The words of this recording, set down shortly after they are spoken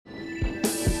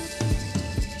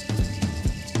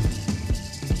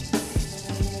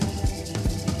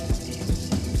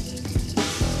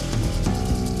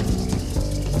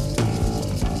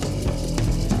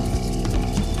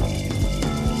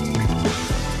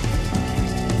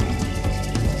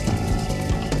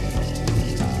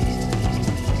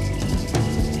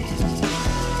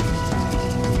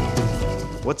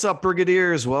What's up,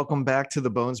 Brigadiers? Welcome back to the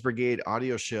Bones Brigade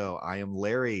audio show. I am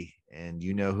Larry, and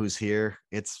you know who's here.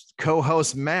 It's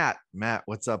co-host Matt. Matt,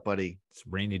 what's up, buddy? It's a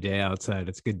rainy day outside.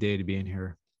 It's a good day to be in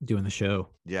here doing the show.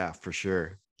 Yeah, for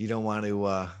sure. You don't want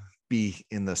to be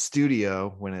in the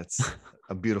studio when it's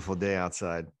a beautiful day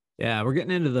outside. Yeah, we're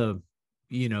getting into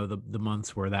the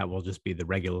months where that will just be the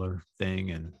regular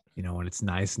thing. And, when it's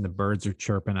nice and the birds are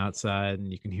chirping outside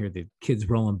and you can hear the kids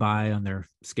rolling by on their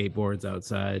skateboards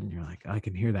outside. And you're like, I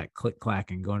can hear that click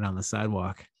clacking going down the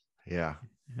sidewalk. Yeah.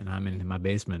 And I'm in my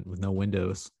basement with no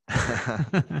windows.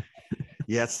 Yeah,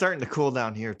 it's starting to cool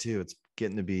down here too. It's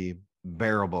getting to be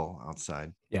bearable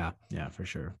outside. Yeah, for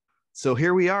sure. So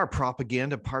here we are,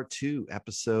 Propaganda Part 2,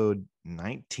 episode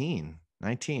 19.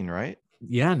 19, right?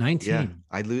 Yeah, 19. Yeah,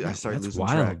 I started losing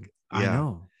wild. track. Yeah. I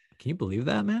know. Can you believe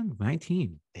that, man?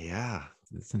 19. Yeah.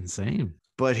 It's insane.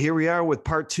 But here we are with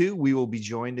part 2. We will be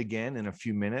joined again in a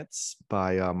few minutes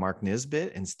by Mark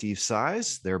Nisbet and Steve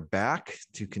Saiz. They're back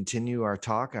to continue our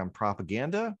talk on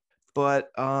propaganda.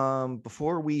 But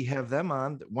before we have them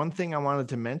on, one thing I wanted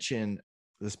to mention,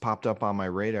 this popped up on my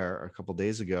radar a couple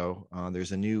days ago.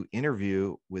 There's a new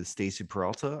interview with Stacy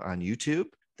Peralta on YouTube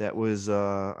that was,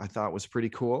 I thought was pretty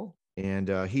cool. And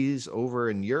he's over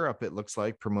in Europe, it looks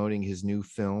like, promoting his new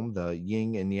film, The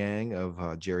Yin and Yang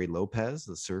of Jerry Lopez,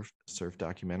 the surf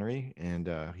documentary. And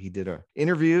he did an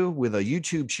interview with a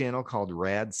YouTube channel called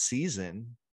Rad Season.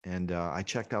 And I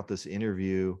checked out this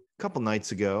interview a couple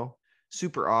nights ago.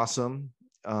 Super awesome.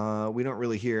 We don't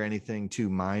really hear anything too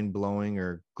mind-blowing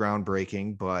or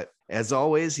groundbreaking, but as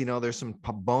always, there's some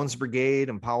Bones Brigade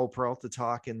and Powell Peralta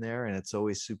talk in there, and it's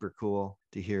always super cool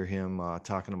to hear him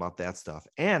talking about that stuff.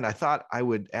 And I thought I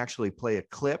would actually play a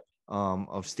clip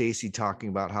of Stacy talking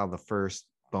about how the first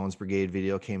Bones Brigade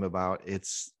video came about.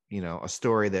 It's, a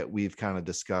story that we've kind of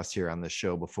discussed here on the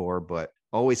show before, but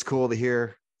always cool to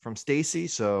hear from Stacy.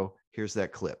 So here's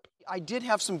that clip. I did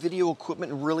have some video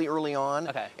equipment really early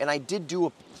on, and I did do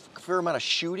a fair amount of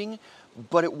shooting,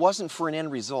 but it wasn't for an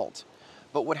end result.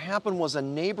 But what happened was a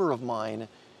neighbor of mine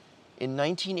in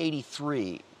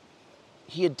 1983,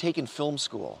 he had taken film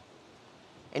school.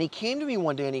 And he came to me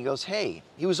one day and he goes, hey,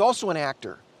 he was also an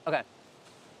actor. Okay.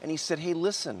 And he said, hey,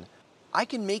 listen, I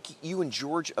can make you and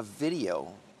George a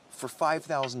video for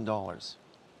 $5,000.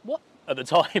 What? At the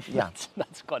time? Yeah.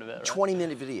 That's quite a bit, right?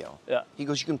 20-minute video. Yeah. He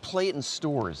goes, you can play it in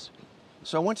stores.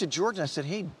 So I went to George and I said,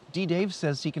 hey, D. Dave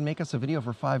says he can make us a video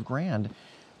for $5,000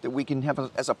 that we can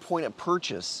have as a point of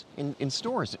purchase in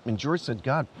stores. And George said,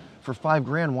 God, for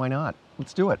 $5,000, why not?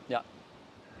 Let's do it. Yeah.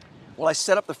 Well, I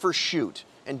set up the first shoot,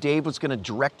 and Dave was going to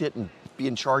direct it and be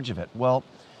in charge of it. Well,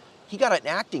 he got an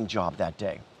acting job that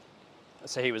day.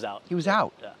 So he was out. He was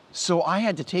out. Yeah. So I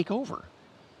had to take over.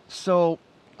 So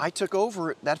I took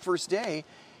over that first day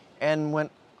and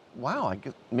went, wow,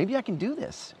 maybe I can do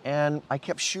this. And I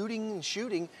kept shooting and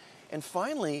shooting. And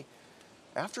finally,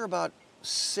 after about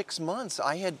 6 months,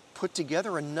 I had put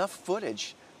together enough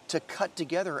footage to cut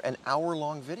together an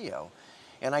hour-long video.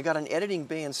 And I got an editing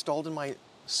bay installed in my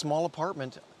small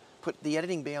apartment, put the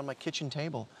editing bay on my kitchen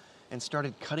table, and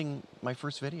started cutting my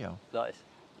first video. Nice.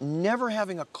 Never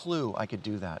having a clue I could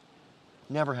do that.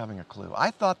 Never having a clue. I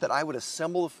thought that I would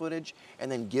assemble the footage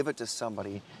and then give it to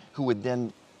somebody who would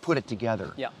then put it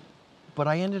together. Yeah. But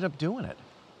I ended up doing it.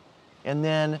 And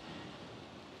then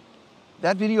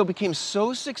that video became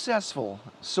so successful,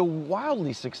 so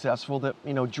wildly successful that,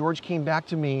 George came back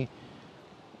to me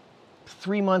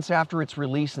 3 months after its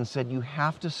release and said, you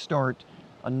have to start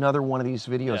another one of these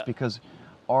videos because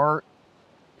our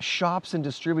shops and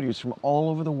distributors from all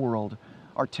over the world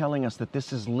are telling us that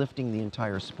this is lifting the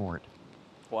entire sport.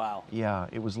 Wow. Yeah,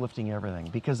 it was lifting everything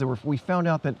because we found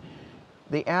out that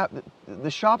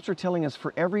the shops are telling us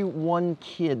for every one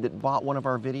kid that bought one of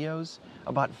our videos,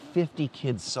 about 50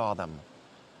 kids saw them.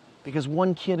 Because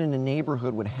one kid in a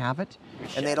neighborhood would have it,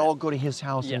 and they'd all go to his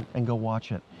house and go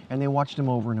watch it. And they watched him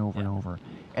over and over and over.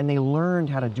 And they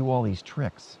learned how to do all these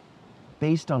tricks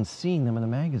based on seeing them in the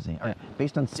magazine, or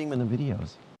based on seeing them in the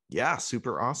videos. Yeah,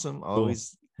 super awesome. Cool.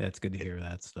 Always. That's good to hear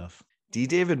that stuff. D.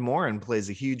 David Morin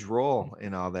plays a huge role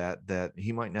in all that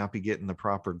he might not be getting the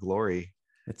proper glory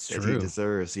It's that true. he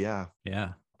deserves. Yeah. Yeah.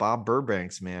 Bob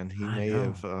Burbanks, man, he I may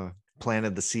know. have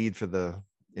planted the seed for the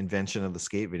invention of the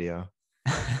skate video.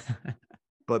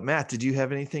 But Matt, did you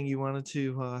have anything you wanted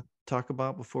to talk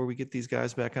about before we get these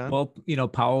guys back on? Well,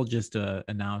 Powell just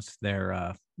announced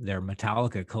their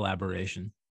Metallica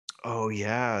collaboration. Oh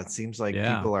yeah, it seems like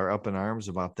people are up in arms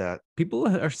about that.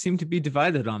 People seem to be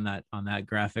divided on that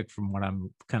graphic from what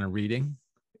I'm kind of reading.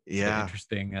 Yeah,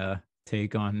 interesting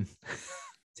take on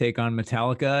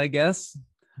Metallica, I guess.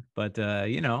 But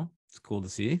it's cool to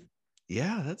see.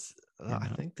 Yeah, that's I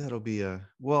think that'll be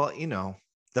well,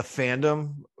 the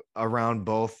fandom around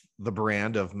both the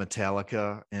brand of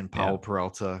Metallica and Powell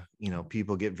Peralta,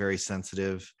 people get very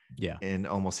sensitive and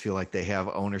almost feel like they have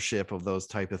ownership of those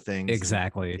type of things.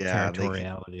 Exactly.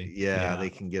 Territoriality. They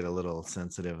can get a little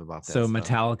sensitive about that. So stuff.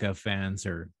 Metallica fans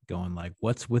are going like,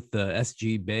 what's with the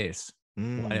SG bass?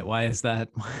 Why is that?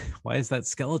 Why is that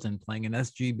skeleton playing an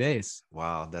SG bass?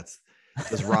 Wow.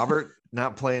 Does Robert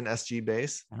not play an SG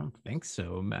bass? I don't think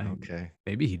so. Okay.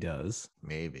 Maybe he does.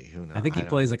 Maybe. Who knows? I think he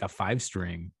plays like a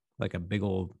 5-string, like a big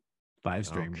old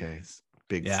 5-string bass.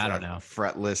 Big I don't know.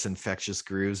 Fretless infectious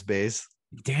grooves bass.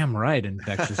 Damn right,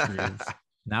 infectious grooves.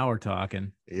 Now we're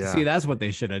talking. Yeah. See, that's what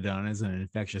they should have done, is an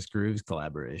infectious grooves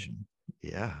collaboration.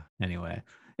 Yeah. Anyway.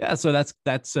 Yeah, so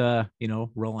that's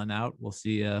rolling out. We'll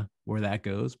see where that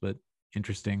goes, but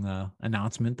interesting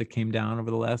announcement that came down over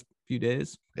the last few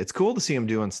days. It's cool to see them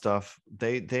doing stuff.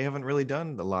 They haven't really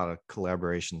done a lot of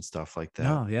collaboration stuff like that.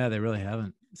 No, yeah, they really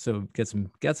haven't. So got some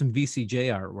VCJ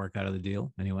artwork out of the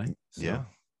deal anyway. So. Yeah.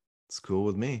 It's cool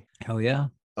with me. Hell yeah.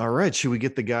 All right, should we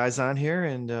get the guys on here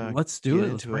and let's do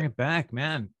it. Let's bring it back,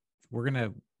 man. We're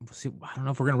gonna see. I don't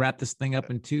know if we're gonna wrap this thing up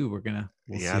in two. We'll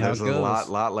see how there's it goes.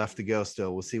 a lot left to go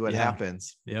still. We'll see what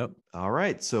happens. Yep. All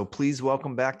right, so please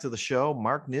welcome back to the show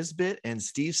Mark Nisbet and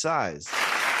Steve Saiz.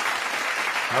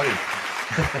 Howdy.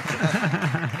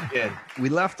 Yeah. We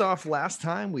left off last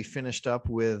time. We finished up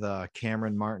with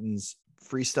Cameron Martin's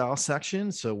freestyle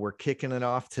section, so we're kicking it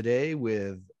off today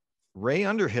with Ray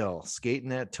Underhill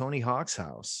skating at Tony Hawk's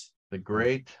house. The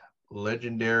great,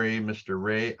 legendary Mr.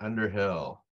 Ray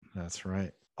Underhill. That's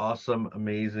right. Awesome,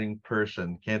 amazing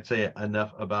person. Can't say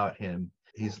enough about him.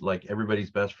 He's like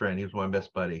everybody's best friend. He was my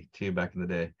best buddy too back in the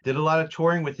day. Did a lot of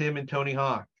touring with him and Tony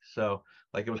Hawk. So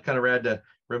like it was kind of rad to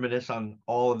reminisce on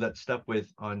all of that stuff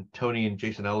on Tony and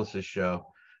Jason Ellis's show.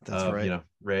 That's right.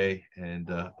 Ray and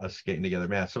us skating together.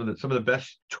 Man, some of the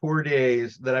best tour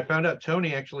days that I found out.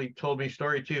 Tony actually told me a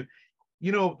story too.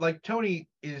 Like Tony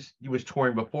he was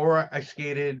touring before I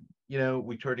skated.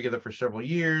 We toured together for several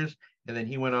years, and then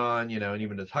he went on, and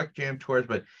even his Huck Jam tours.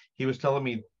 But he was telling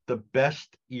me the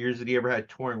best years that he ever had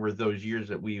touring were those years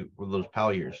that were those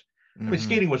PAL years. I mean,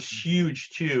 skating was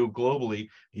huge too globally,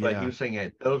 but he was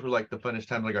saying those were like the funnest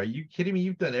times. Like, are you kidding me?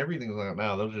 You've done everything. I was like,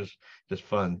 no, those are just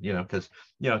fun, because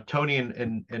Tony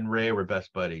and Ray were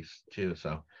best buddies too.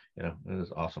 So it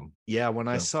was awesome. Yeah, when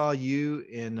I saw you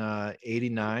in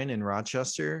 '89 in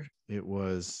Rochester, it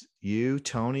was you,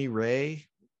 Tony, Ray,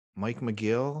 Mike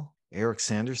McGill, Eric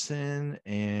Sanderson,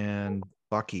 and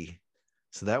Bucky.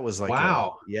 So that was like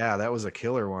wow. That was a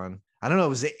killer one. I don't know. It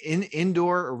was an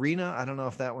indoor arena. I don't know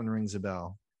if that one rings a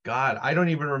bell. God, I don't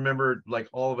even remember like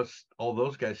all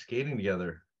those guys skating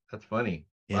together. That's funny.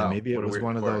 Yeah, wow. Maybe it was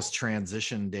one of those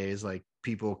transition days, like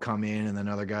people come in and then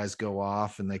other guys go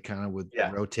off and they kind of would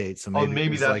rotate. So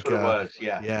maybe that's like what it was.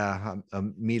 A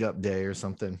meetup day or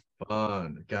something.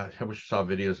 Fun. God, I wish I saw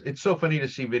videos. It's so funny to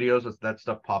see videos of that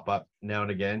stuff pop up now and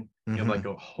again. I'm like,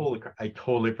 oh, holy crap, I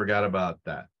totally forgot about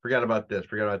that. Forgot about this,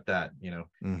 forgot about that.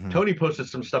 Tony posted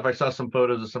some stuff. I saw some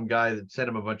photos of some guy that sent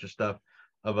him a bunch of stuff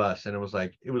of us, and it was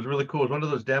really cool. It was one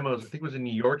of those demos, I think it was in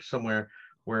New York somewhere,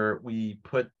 where we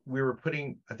were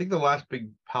putting, I think the last big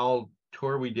PAL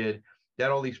tour we did, they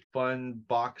had all these fun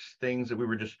box things that we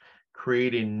were just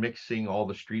creating, mixing all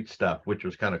the street stuff, which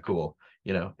was kind of cool.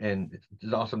 And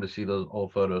it's awesome to see those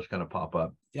old photos kind of pop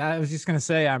up. Yeah, I was just gonna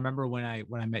say, I remember when I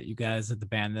met you guys at the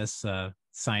Band This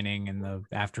signing and the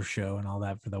after show and all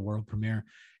that for the world premiere,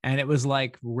 and it was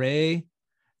like Ray.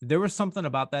 There was something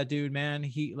about that dude, man.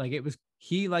 He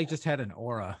just had an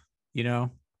aura.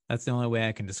 That's the only way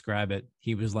I can describe it.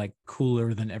 He was like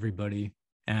cooler than everybody,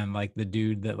 and like the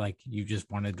dude that like you just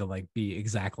wanted to like be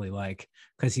exactly like,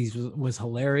 because he was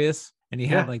hilarious. And he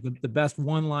had like the best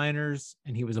one-liners,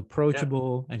 and he was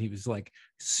approachable, and he was like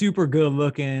super good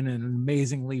looking and an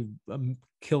amazingly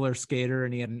killer skater.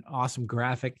 And he had an awesome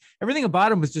graphic. Everything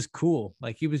about him was just cool.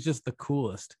 Like he was just the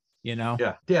coolest,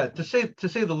 Yeah. To say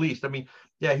the least. I mean,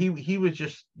 he was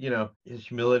just, his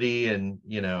humility and,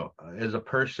 as a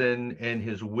person and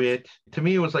his wit. To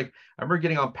me, it was like, I remember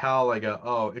getting on PAL, I go,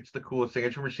 oh, it's the coolest thing. I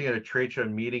just remember seeing at a trade show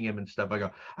and meeting him and stuff. I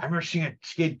go, I remember seeing at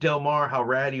Skate Del Mar how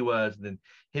rad he was. And then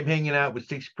him hanging out with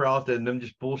Stacey Peralta and them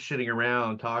just bullshitting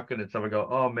around, talking and stuff. I go,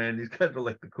 oh man, these guys are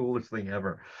like the coolest thing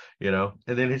ever, And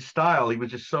then his style, he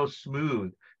was just so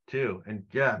smooth too. And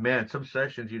yeah, man, some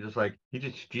sessions he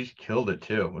just killed it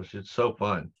too. It was just so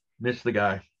fun. Miss the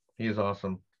guy. He is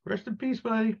awesome. Rest in peace,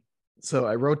 buddy. So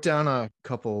I wrote down a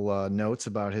couple notes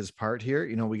about his part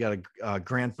here. We got a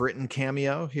Grant Britton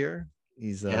cameo here.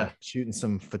 He's shooting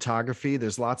some photography.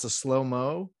 There's lots of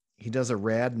slow-mo. He does a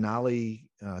rad nollie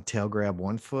tail grab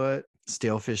 1 foot,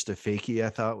 Stalefish to fakie, I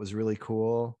thought was really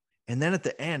cool. And then at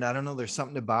the end, I don't know, there's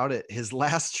something about it. His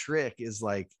last trick is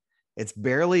like, it's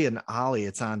barely an ollie.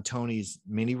 It's on Tony's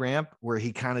mini ramp where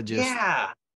he kind of just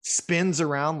spins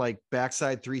around like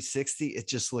backside 360. It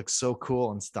just looks so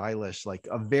cool and stylish, like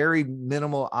a very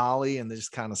minimal ollie, and they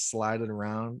just kind of slide it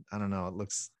around. I don't know.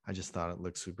 I just thought it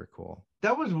looked super cool.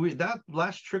 That was weird. That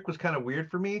last trick was kind of weird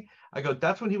for me. I go,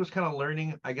 that's when he was kind of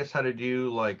learning, I guess, how to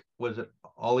do like, was it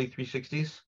ollie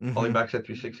 360s? Ollie backside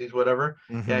 360s, whatever.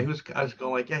 Yeah, I was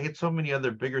going like, yeah, he had so many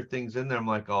other bigger things in there. I'm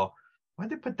like, oh, why'd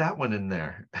they put that one in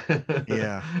there?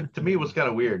 Yeah. To me, it was kind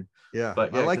of weird. Yeah.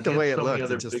 But yeah, I like the way it so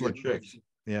looked. It just looked tricks.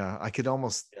 Yeah. I could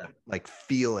almost like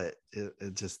feel it.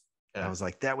 It just, I was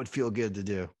like, that would feel good to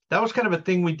do. That was kind of a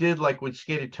thing we did, like with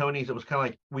skated Tony's. It was kind of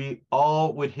like we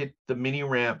all would hit the mini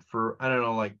ramp for, I don't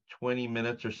know, like 20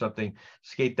 minutes or something,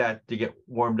 skate that to get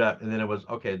warmed up. And then it was,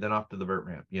 okay, then off to the vert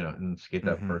ramp, and skate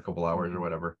that for a couple hours or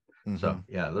whatever. So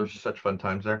yeah, those are such fun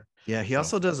times there. Yeah, he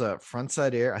also does a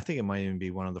frontside air. I think it might even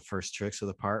be one of the first tricks of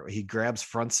the part. He grabs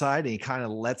frontside and he kind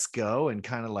of lets go and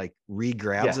kind of like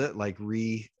re-grabs it, like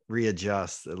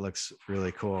readjusts. It looks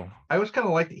really cool. I always kind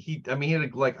of like he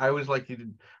had like, I always like he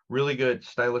did really good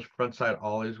stylish frontside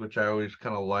ollies, which I always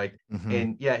kind of like.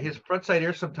 And yeah, his frontside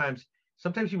air sometimes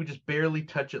he would just barely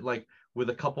touch it, like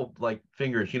with a couple like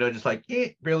fingers, just like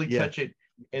barely touch it,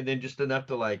 and then just enough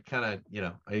to like kind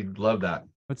of, I love that.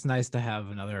 It's nice to have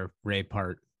another Ray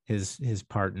part. His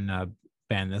part in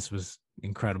Band This was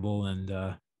incredible,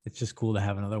 and it's just cool to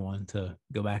have another one to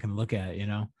go back and look at.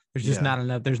 There's just not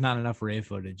enough. There's not enough Ray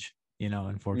footage.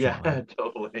 Unfortunately. Yeah,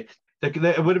 totally.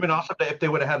 It would have been awesome if they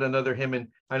would have had another him. And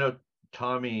I know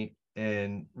Tommy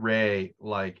and Ray,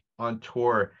 like on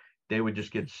tour, they would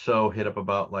just get so hit up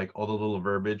about like all the little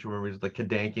verbiage. Remember, it was the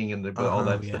kadanking and all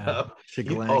that stuff.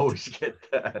 You always get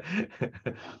that.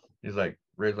 He's like,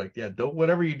 Ray's like, yeah,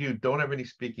 whatever you do, don't have any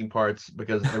speaking parts,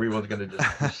 because everyone's going to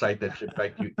just recite that shit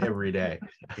back to you every day.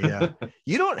 Yeah.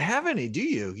 You don't have any, do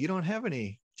you? You don't have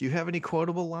any. Do you have any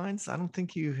quotable lines? I don't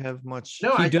think you have much.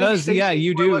 No, he does. Yeah,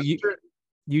 you do.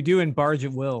 You do in Barge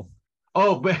at Will.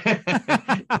 Oh, but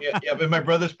yeah, but my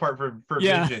brother's part for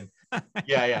Vision.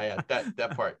 Yeah.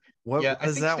 That part. What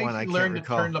is that one? I can't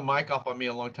recall. To turn the mic off on me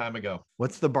a long time ago.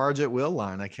 What's the Barge at Will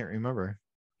line? I can't remember.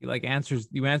 You answer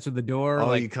the door. Oh,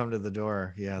 like, you come to the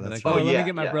door. Yeah, that's like, right. Let me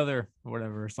get my brother or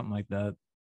whatever, or something like that.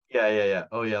 Yeah.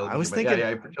 Oh yeah. I was thinking.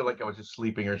 I pretend like I was just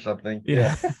sleeping or something.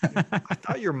 Yeah. I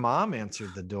thought your mom answered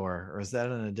the door, or is that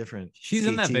in a different? She's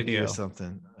in that video or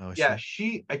something. Oh yeah,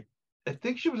 I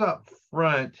think she was out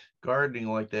front gardening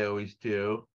like they always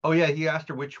do. Oh yeah, he asked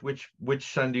her which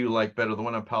son do you like better, the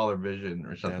one on Power Vision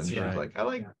or something. She was like, I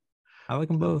like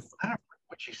them both. I don't remember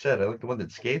what she said. I like the one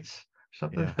that skates or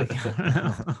something.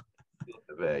 Yeah.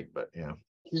 Vague, but yeah.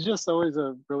 He's just always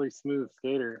a really smooth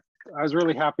skater. I was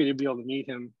really happy to be able to meet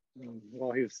him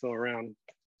while he was still around.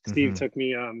 Steve took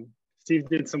me. Steve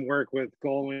did some work with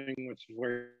Gullwing, which is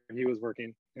where he was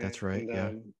working. That's right.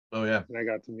 Oh yeah. And I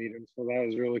got to meet him, so that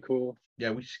was really cool.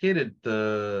 Yeah, we skated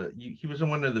he was in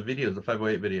one of the videos, the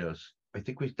 508 videos. I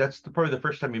think that's probably the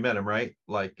first time you met him, right?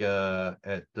 Like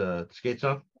at the skate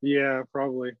zone. Yeah,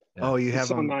 probably. Yeah. Oh, you have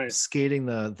him skating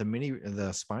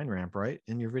the spine ramp, right,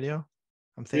 in your video?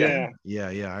 I'm thinking. Yeah.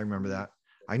 I remember that.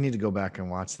 I need to go back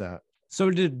and watch that. So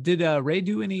did Ray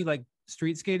do any like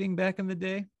street skating back in the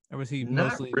day, or was he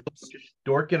mostly really, just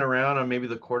dorking around on maybe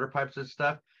the quarter pipes and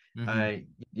stuff? He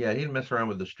didn't mess around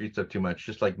with the street stuff too much,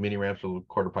 just like mini ramps with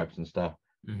quarter pipes and stuff.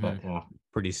 But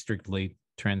pretty strictly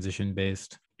transition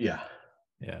based. Yeah.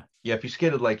 If you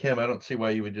skated like him, I don't see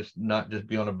why you would just not just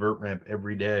be on a vert ramp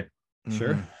every day.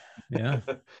 Sure. Yeah.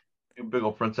 Big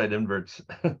old frontside inverts.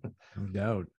 No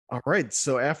doubt. All right.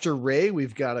 So after Ray,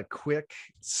 we've got a quick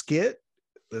skit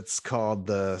that's called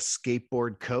The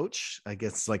Skateboard Coach. I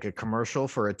guess like a commercial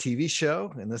for a TV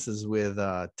show. And this is with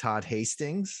Todd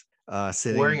Hastings.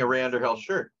 Wearing a Ray Underhill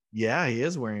shirt. Yeah, he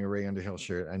is wearing a Ray Underhill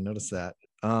shirt. I noticed that.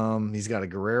 He's got a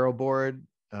Guerrero board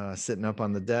sitting up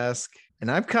on the desk. And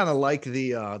I've kind of like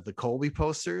the Colby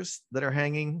posters that are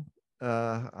hanging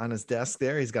on his desk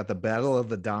there. He's got the Battle of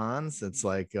the Dons. It's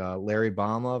like Larry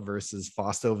Bama versus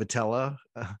Fausto Vitello.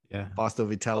 Fausto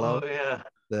Vitello. Oh, yeah.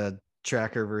 The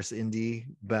tracker versus Indy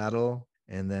battle.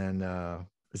 And then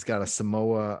it's got a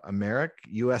Samoa America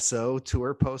USO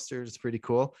tour poster. It's pretty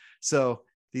cool. So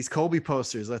these Colby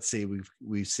posters, let's see,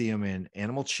 we see them in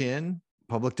Animal Chin,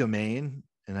 Public Domain.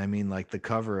 And I mean, like the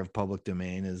cover of Public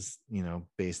Domain is,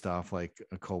 based off like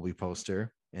a Colby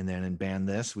poster. And then in Band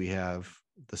This, we have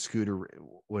the scooter.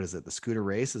 What is it? The scooter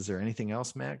race. Is there anything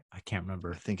else, Mac? I can't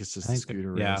remember. I think it's just the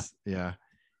scooter race. Yeah.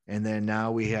 And then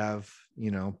now we have,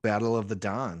 Battle of the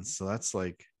Dons. So that's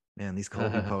like Man, these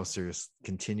Colby posters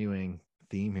continuing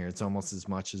theme here. It's almost as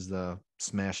much as the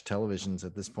smash televisions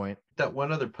at this point. That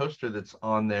one other poster that's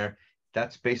on there,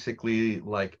 that's basically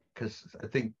like, because I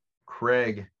think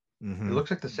Craig, it looks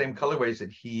like the same colorways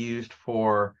that he used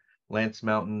for Lance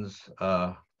Mountain's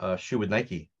shoe with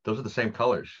Nike. Those are the same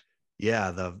colors.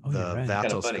 Yeah, the right.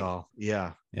 Vato funny. skull.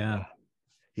 Yeah. Yeah.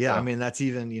 Yeah, I So- mean, that's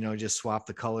even, just swap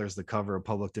the colors, the cover of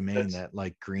Public Domain, that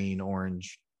like green,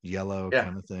 orange, yellow Yeah.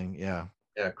 kind of thing. Yeah.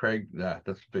 Yeah, Craig,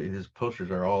 that's his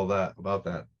posters are all about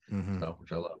that. Mhm. So,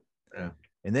 which I love. Yeah.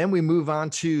 And then we move on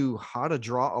to How to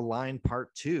Draw a Line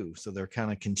Part 2. So they're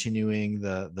kind of continuing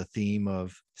the theme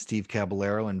of Steve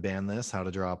Caballero and Ban This, How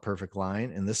to Draw a Perfect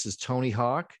Line. And this is Tony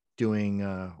Hawk doing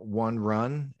one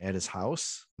run at his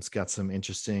house. It's got some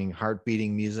interesting heart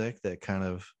beating music that kind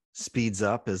of speeds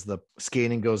up as the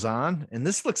skating goes on. And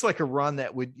this looks like a run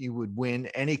that you would win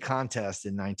any contest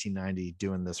in 1990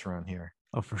 doing this run here.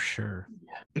 Oh, for sure.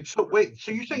 So wait,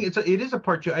 so you're saying it is a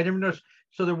part 2? I never noticed.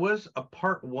 So there was a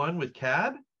part 1 with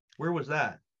Cab. Where was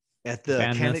that? At the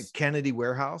Ban This. Kennedy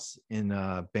warehouse in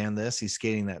Ban This. He's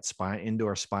skating that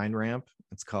indoor spine ramp.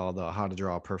 It's called How to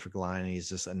Draw a Perfect Line. He's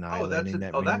just annihilating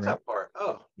that wing that's ramp. that part.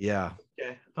 Oh, Yeah.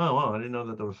 okay. Oh, wow. I didn't know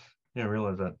that was. Yeah, I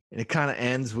realized that. And it kind of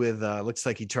ends with looks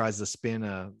like he tries to spin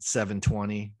a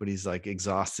 720, but he's like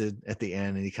exhausted at the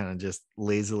end, and he kind of just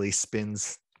lazily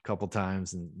spins a couple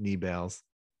times and knee bails.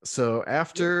 So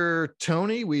after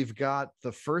Tony, we've got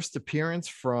the first appearance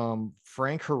from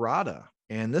Frank Harada.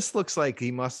 And this looks like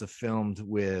he must have filmed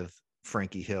with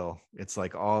Frankie Hill. It's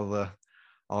like all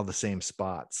the same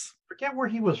spots. Forget where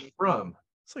he was from.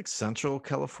 It's like Central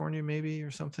California, maybe,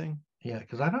 or something. Yeah,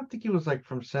 because I don't think he was like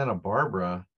from Santa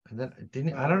Barbara. And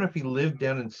then I don't know if he lived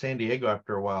down in San Diego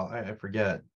after a while. I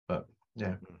forget. But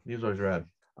yeah, he was always rad.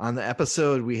 On the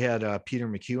episode, we had Peter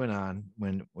McEwen on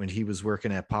when he was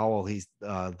working at Powell.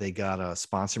 They got a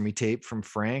sponsor me tape from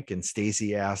Frank, and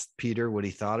Stacy asked Peter what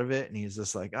he thought of it, and he was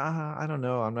just like, I don't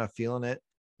know, I'm not feeling it.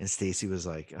 And Stacy was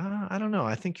like, I don't know,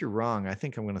 I think you're wrong. I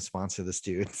think I'm going to sponsor this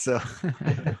dude. So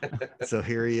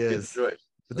here he is.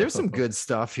 But there's some good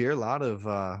stuff here. A lot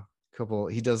of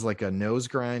he does like a nose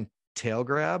grind tail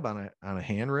grab on a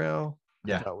handrail.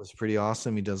 Yeah, that was pretty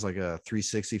awesome. He does like a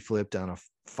 360 flip down a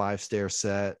 5-stair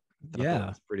set. Yeah,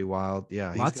 it's pretty wild.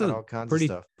 Yeah, lots he's got of all kinds pretty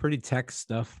of stuff. pretty tech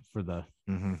stuff for the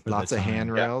for lots the of time.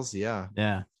 handrails. Yeah.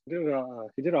 Yeah. He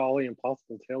did an Ollie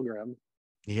Impossible tail grab.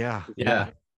 Yeah.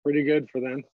 Yeah. Pretty good for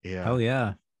them. Yeah. Hell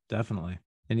yeah, definitely.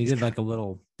 And he did like a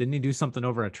little. Didn't he do something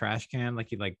over a trash can? Like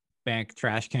he like banked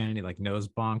trash can and he like nose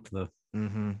bonked the.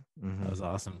 That was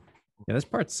awesome. Yeah, this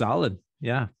part's solid.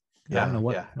 Yeah. I don't know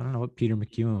what Peter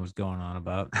McEwen was going on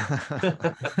about.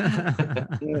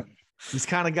 He's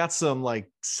kind of got some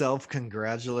like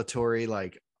self-congratulatory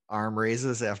like arm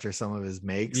raises after some of his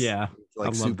makes. Yeah,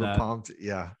 like super that. pumped.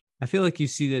 Yeah. I feel like you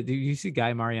see that. Do you see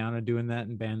Guy Mariano doing that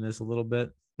and Ban This a little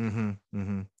bit?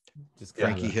 Just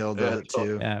Frankie Hill does it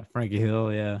too. Yeah, Frankie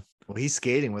Hill. Yeah. Well, he's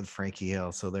skating with Frankie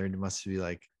Hill, so there must be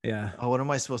like, oh, what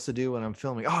am I supposed to do when I'm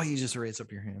filming? Oh, you just raise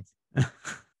up your hands.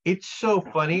 It's so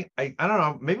funny. I don't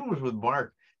know. Maybe it was with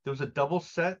Mark. There was a double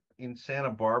set in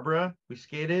Santa Barbara. We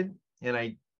skated,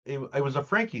 and it was a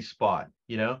Frankie spot,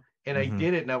 and I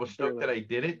did it, and I was stoked that I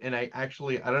did it. And I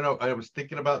don't know, I was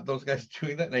thinking about those guys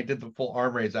doing that, and I did the full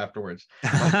arm raise afterwards.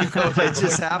 It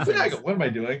just happened. What am I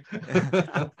doing?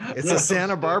 It's a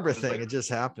Santa Barbara thing. It just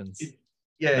happens.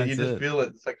 Yeah, you just feel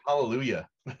it. It's like hallelujah.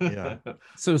 Yeah.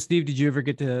 So, Steve, did you ever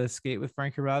get to skate with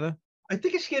Frank Harada? I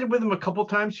think I skated with him a couple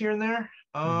times here and there.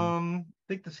 I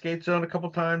think the skate zone a couple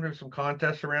times. There's some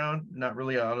contests around, not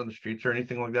really out on the streets or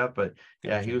anything like that. But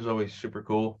yeah, he was always super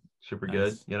cool, super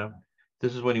good.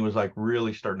 This is when he was like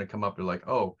really starting to come up. You're like,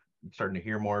 oh, starting to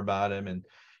hear more about him, and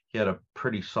he had a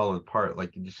pretty solid part.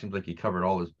 Like it just seems like he covered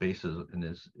all his bases in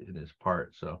his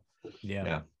part. So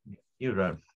yeah, he was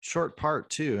right. Short part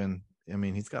too, and I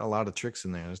mean he's got a lot of tricks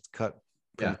in there. It's cut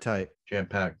pretty tight, jam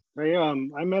packed.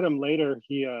 I met him later.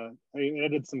 I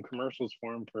edited some commercials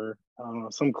for him for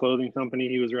some clothing company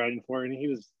he was writing for, and he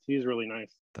was really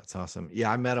nice. That's awesome.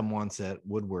 Yeah, I met him once at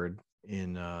Woodward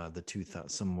in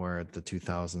somewhere at the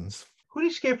 2000s. Who did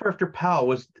he skate for after Powell?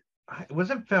 Was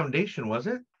it Foundation? Was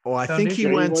it? Oh, I think he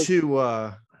went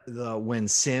to when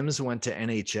Sims went to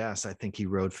NHS. I think he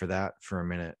rode for that for a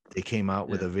minute. They came out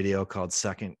with a video called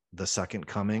The Second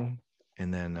Coming.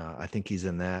 And then I think he's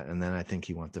in that. And then I think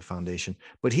he went to Foundation.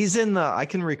 But he's in I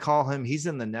can recall him. He's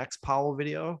in the next Powell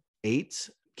video, 8.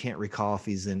 Can't recall if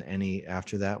he's in any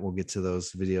after that. We'll get to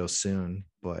those videos soon.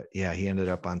 But yeah, he ended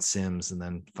up on Sims and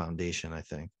then Foundation, I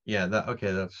think. Yeah, that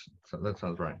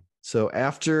sounds right. So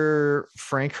after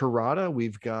Frank Hirata,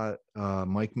 we've got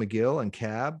Mike McGill and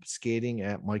Cab skating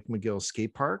at Mike McGill's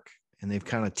skate park. And they've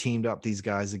kind of teamed up these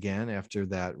guys again after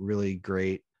that really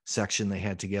great section they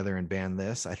had together in Band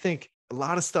This. I think a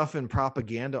lot of stuff in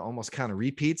Propaganda almost kind of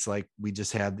repeats. Like we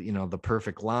just had, the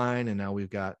perfect line, and now we've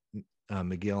got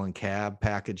McGill and Cab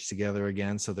packaged together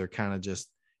again. So they're kind of just,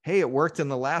 hey, it worked in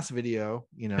the last video,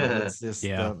 let's just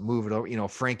move it over.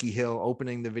 Frankie Hill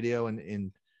opening the video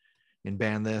in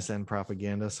Band This and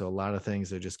Propaganda. So a lot of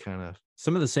things are just kind of,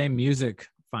 some of the same music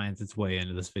finds its way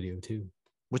into this video too.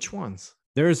 which ones?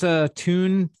 There's a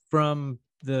tune from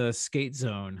the Skate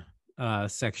Zone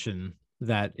section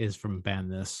that is from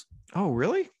Band This. Oh,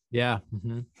 really? Yeah.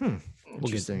 Mm-hmm.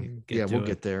 Interesting. We'll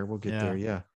get there. We'll get there.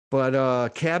 Yeah.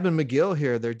 But Cab and McGill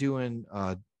here, they're doing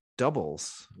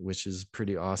doubles, which is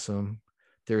pretty awesome.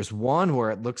 There's one where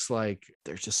it looks like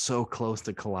they're just so close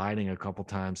to colliding a couple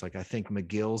times. Like I think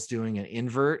McGill's doing an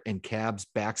invert and Cab's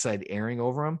backside airing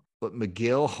over him, but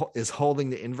McGill is holding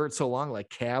the invert so long, like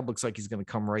Cab looks like he's going to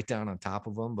come right down on top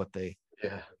of him, but they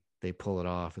pull it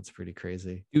off. It's pretty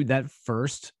crazy. Dude, that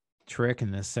first trick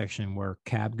in this section where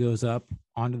Cab goes up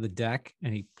onto the deck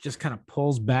and he just kind of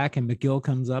pulls back and McGill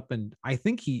comes up, and I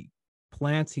think he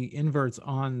inverts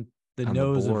on the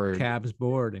nose of Cab's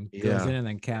board and goes in, and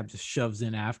then Cab just shoves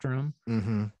in after him.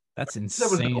 Mm-hmm. That's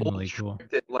insanely cool.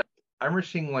 That, I remember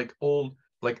seeing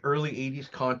early 80s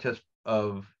contests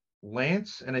of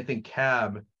Lance and I think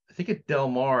Cab. I think at Del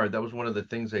Mar, that was one of the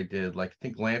things they did. Like I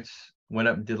think Lance went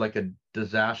up and did like a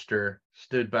disaster,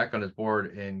 stood back on his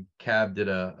board, and Cab did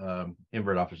a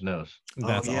invert off his nose.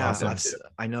 That's awesome.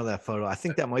 I know that photo. I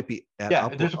think that might be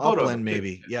at there's a photo Upland,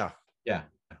 maybe. Yeah.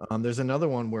 There's another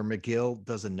one where McGill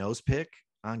does a nose pick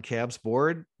on Cab's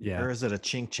board. Yeah. Or is it a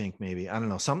chink maybe? I don't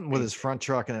know. Something with his front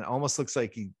truck, and it almost looks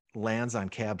like he lands on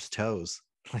Cab's toes.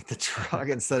 Like the truck,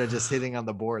 instead of just hitting on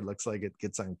the board, looks like it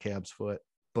gets on Cab's foot.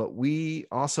 But we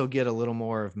also get a little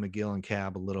more of McGill and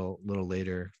Cab a little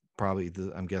later. Probably,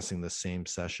 I'm guessing the same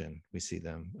session. We see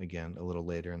them again a little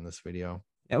later in this video.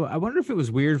 I wonder if it was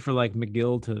weird for like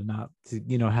McGill to not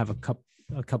have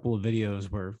a couple of videos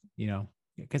where,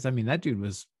 because I mean, that dude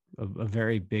was a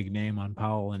very big name on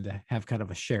Powell, and to have kind of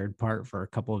a shared part for a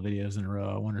couple of videos in a row,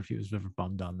 I wonder if he was ever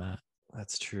bummed on that.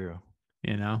 That's true.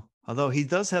 Although he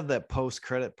does have that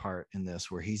post-credit part in this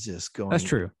where he's just going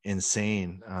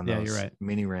insane on those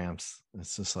mini ramps.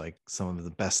 It's just like some of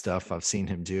the best stuff I've seen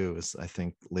him do is, I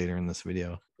think, later in this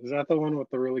video. Is that the one with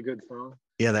the really good song?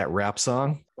 Yeah, that rap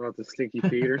song. About the stinky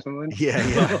feet or something?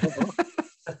 Yeah.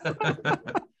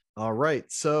 All right.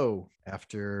 So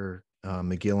after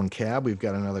McGill and Cab, we've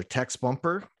got another text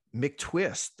bumper.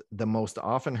 McTwist, the most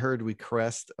often heard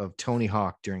request of Tony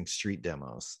Hawk during street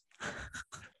demos.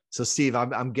 So Steve,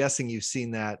 I'm guessing you've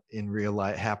seen that in real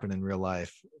life happen in real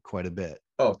life quite a bit.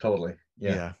 Oh, totally.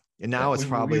 Yeah. And now it's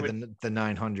probably the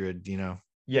 900,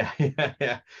 Yeah.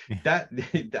 That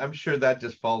I'm sure that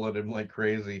just followed him like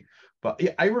crazy. But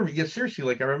yeah, I remember. Yeah, seriously,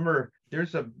 like I remember.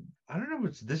 There's I don't know if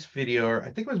it's this video or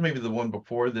I think it was maybe the one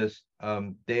before this.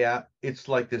 It's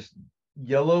like this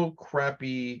yellow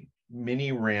crappy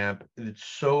mini ramp. It's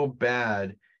so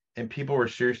bad, and people were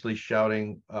seriously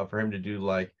shouting for him to do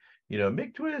like,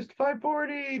 McTwist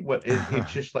 540.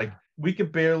 It's just like we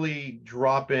could barely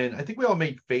drop in. I think we all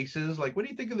made faces like, what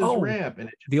do you think of this ramp? And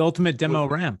the ultimate demo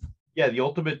ramp. Yeah, the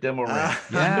ultimate demo ramp.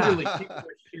 Literally, people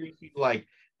were seriously like,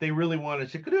 they really wanted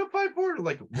to say, could you have 540?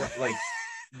 Like what, like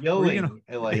yelling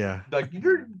and like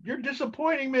you're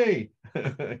disappointing me.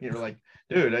 You're like,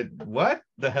 dude, what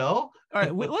the hell? All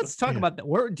right, let's talk about that.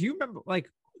 Do you remember like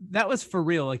that was for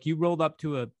real? Like you rolled up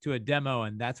to a demo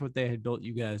and that's what they had built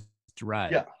you guys to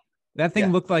ride. Yeah. That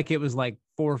thing looked like it was like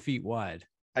 4 feet wide.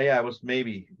 Yeah, it was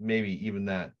maybe even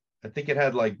that. I think it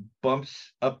had like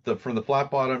bumps up from the flat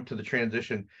bottom to the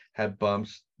transition had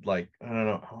bumps. Like, I don't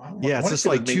know. It's just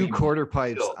like two quarter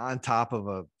pipes on top of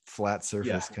a flat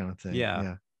surface kind of thing.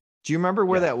 Yeah. Do you remember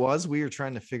where that was? We were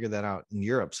trying to figure that out in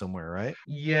Europe somewhere, right?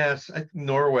 Yes, I think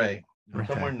Norway.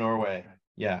 Somewhere in Norway.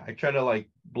 Yeah, I try to like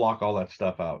block all that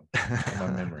stuff out in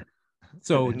my memory.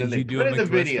 So did you do it in the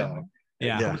video?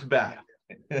 Yeah. It comes back.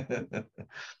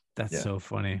 That's so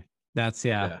funny. That's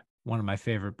one of my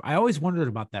favorite. I always wondered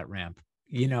about that ramp.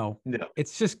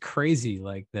 It's just crazy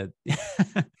like that.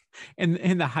 and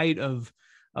in the height of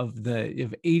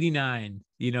 89,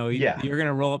 you're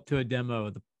gonna roll up to a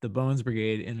demo, the Bones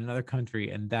Brigade in another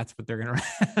country, and that's what they're gonna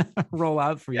roll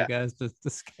out for you guys to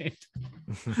skate.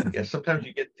 Yeah, sometimes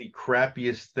you get the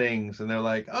crappiest things and they're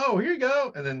like, oh, here you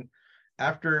go. And then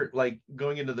after like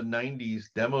going into the 90s,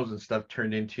 demos and stuff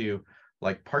turned into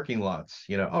like parking lots,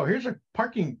 oh, here's a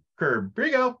parking curb. Here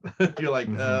you go. You're like,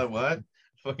 what?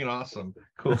 fucking awesome.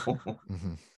 Cool.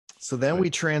 Mhm. So then we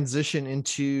transition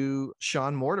into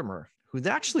Sean Mortimer, who's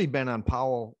actually been on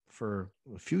Powell for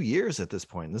a few years at this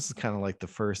point. This is kind of like the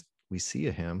first we see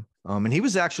of him. And he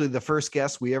was actually the first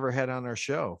guest we ever had on our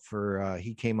show.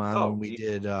 He came on when we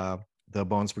did the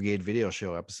Bones Brigade video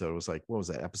show episode. It was like, what was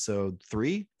that, episode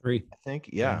 3? 3, I think.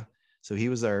 Yeah. So he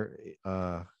was our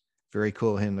very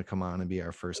cool of him to come on and be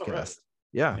our first guest.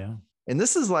 Right. Yeah. And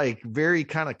this is like very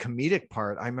kind of comedic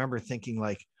part. I remember thinking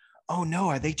like, oh no,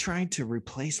 are they trying to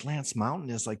replace Lance Mountain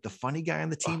as like the funny guy on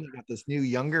the team? They got this new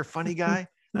younger funny guy.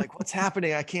 Like, what's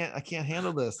happening? I can't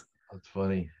handle this. That's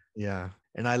funny. Yeah.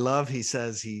 And I love, he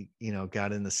says he,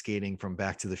 got into skating from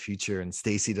Back to the Future and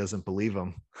Stacy doesn't believe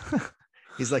him.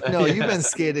 He's like, no, you've been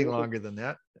skating longer than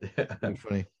that. Pretty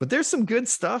funny. But there's some good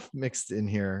stuff mixed in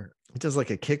here. He does like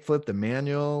a kickflip, the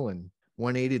manual, and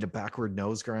 180 to backward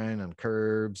nose grind on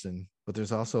curbs. But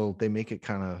there's also, they make it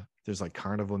kind of, there's like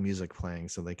carnival music playing.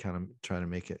 So they kind of try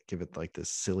to give it like this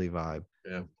silly vibe.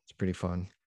 Yeah. It's pretty fun.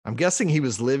 I'm guessing he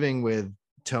was living with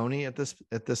Tony at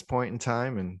this point in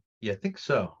time. And yeah, I think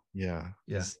so. Yeah.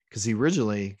 Yeah. Because he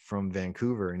originally from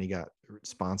Vancouver and he got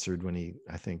sponsored when he,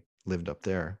 I think, lived up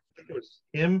there. I think it was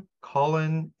him,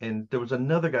 Colin, and there was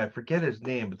another guy, I forget his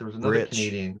name, but there was another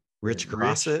Canadian. Rich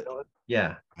Grosset?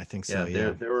 Yeah. I think so.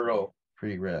 Yeah. They were all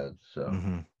pretty rad.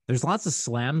 So there's lots of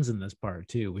slams in this part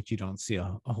too, which you don't see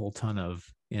a whole ton of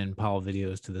in Powell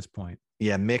videos to this point.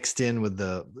 Yeah, mixed in with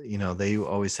the, they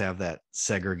always have that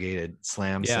segregated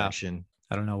slam section.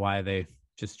 I don't know why they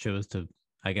just chose to,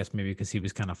 I guess maybe because he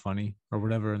was kind of funny or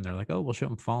whatever. And they're like, oh, we'll show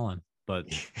him falling. But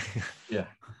yeah,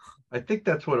 I think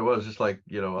that's what it was. Just like,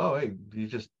 oh, hey,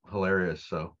 he's just hilarious.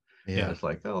 So yeah, it's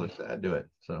like, oh, let's add to it.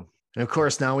 So, and of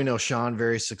course, now we know Sean,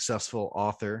 very successful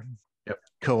author,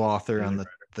 co-author on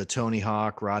the Tony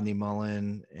Hawk, Rodney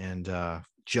Mullen, and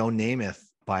Joe Namath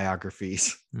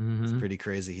biographies. It's pretty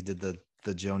crazy. He did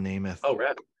the Joe Namath. Oh,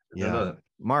 rad. Yeah.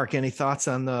 Mark, any thoughts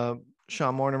on the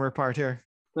Sean Mortimer part here?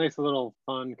 Nice little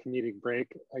fun comedic break,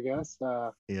 I guess.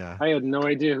 Yeah. I had no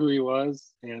idea who he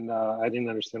was, and I didn't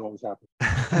understand what was happening.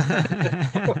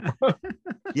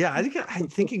 Yeah, I think I'm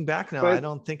thinking back now, I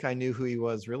don't think I knew who he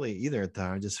was really either at the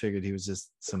time. I just figured he was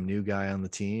just some new guy on the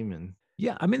team. And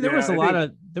yeah, I mean, there was a lot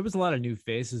of new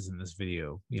faces in this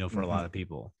video, for a lot of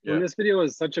people. Yeah. And this video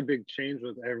was such a big change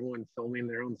with everyone filming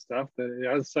their own stuff that it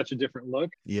has such a different look.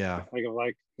 Yeah. Like,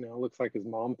 it looks like his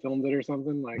mom filmed it or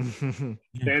something, like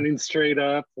standing straight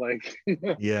up, like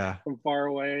from far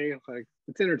away. Like,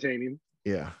 it's entertaining.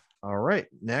 Yeah. All right.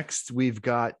 Next, we've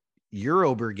got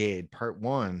Euro Brigade Part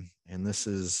 1. And this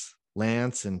is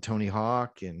Lance and Tony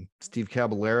Hawk and Steve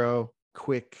Caballero,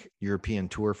 quick European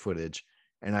tour footage.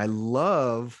 And I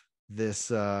love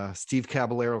this Steve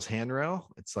Caballero's handrail.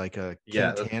 It's like a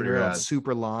kinked handrail. It's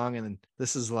super long. And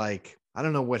this is like, I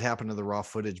don't know what happened to the raw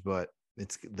footage, but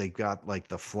they've got like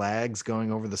the flags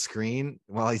going over the screen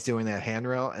while he's doing that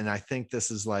handrail. And I think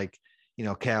this is like,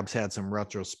 Cab's had some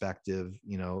retrospective,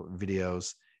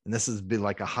 videos. And this has been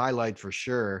like a highlight for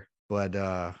sure. But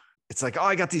it's like, oh,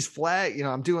 I got these flags,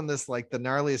 I'm doing this like the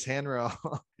gnarliest handrail.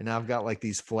 And I've got like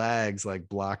these flags like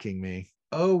blocking me.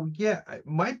 Oh, yeah. It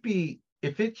might be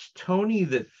if it's Tony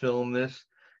that filmed this,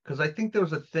 because I think there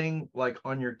was a thing like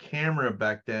on your camera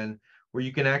back then where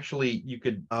you could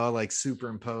like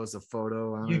superimpose a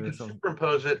photo on it. You could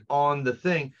superimpose it on the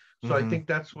thing. So I think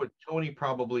that's what Tony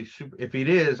probably if it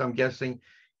is, I'm guessing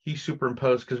he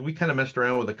superimposed, because we kind of messed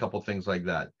around with a couple things like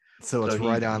that. So it's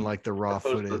right on like the raw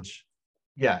footage.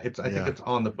 I think it's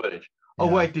on the footage. Oh,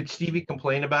 wait, did Stevie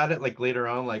complain about it like later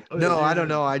on? Like, oh, no, I don't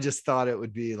know. I just thought it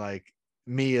would be like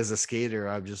me as a skater.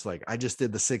 I'm just like, I just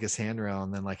did the sickest handrail,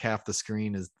 and then like half the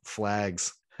screen is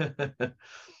flags.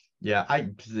 Yeah,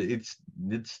 it's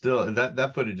still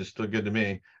that footage is still good to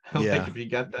me. Like if you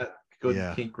got that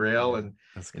good kink rail and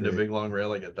a big long rail,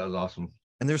 like that was awesome.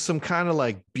 And there's some kind of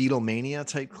like Beatlemania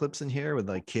type clips in here with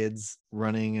like kids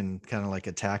running and kind of like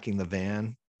attacking the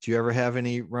van. Do you ever have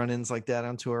any run-ins like that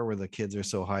on tour where the kids are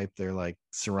so hyped they're like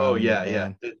surrounding? Oh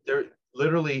yeah. There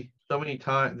literally so many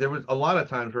times. There was a lot of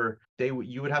times where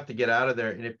you would have to get out of there,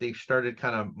 and if they started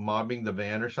kind of mobbing the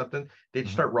van or something, they'd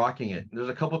start rocking it. There's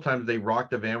a couple of times they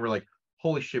rocked the van. We're like,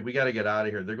 holy shit, we got to get out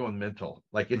of here. They're going mental.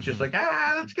 Like it's just like,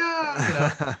 let's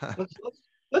go.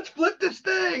 Let's flip this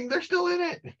thing. They're still in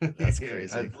it. That's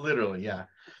crazy. Literally, yeah.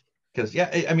 Because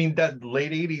I mean, that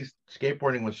late 80s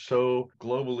skateboarding was so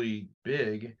globally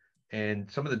big, and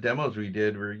some of the demos we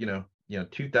did were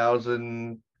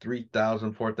 2,000,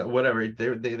 3,000, 4,000, whatever.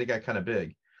 They got kind of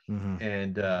big.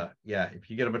 And if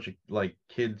you get a bunch of like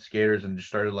kid skaters and just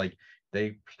started like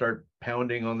they start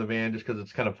pounding on the van just because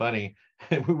it's kind of funny.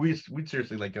 And we'd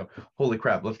seriously like go, holy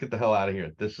crap, let's get the hell out of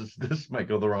here. This might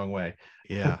go the wrong way.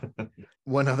 Yeah.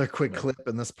 One other quick But- clip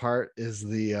in this part is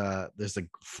there's a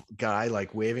guy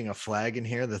like waving a flag in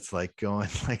here that's like going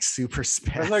like super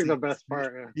spazzy. That's like the best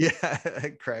part. Yeah,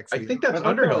 it cracks I me think up. that's I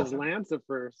thought that was Underhill. Lance at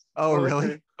first. Oh, really?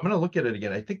 okay. I'm gonna look at it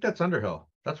again. I think that's Underhill.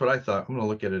 That's what I thought. I'm gonna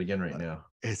look at it again right now.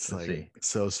 It's Let's like see.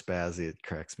 so spazzy, it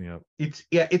cracks me up.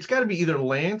 It's got to be either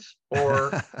Lance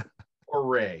or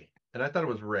Ray. And I thought it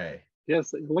was Ray.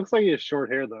 Yes, it looks like he has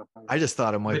short hair though. I just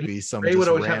thought it might But be some Ray would just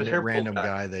always have his hair pulled random back.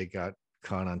 guy they got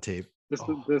caught on tape.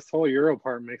 This whole Euro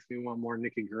part makes me want more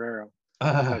Nicky Guerrero.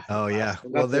 Oh yeah. That's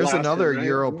Well, the there's last another one, right?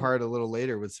 Euro Yeah. part a little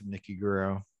later with some Nicky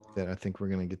Guerrero that I think we're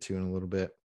gonna get to in a little bit.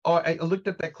 Oh, I looked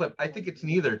at that clip. I think it's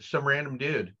neither. It's some random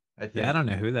dude. I think. Yeah, I don't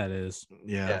know who that is.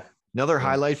 Yeah. Another Yeah.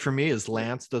 highlight for me is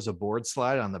Lance does a board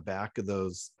slide on the back of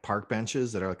those park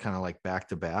benches that are kind of like back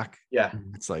to back. Yeah.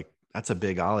 It's like that's a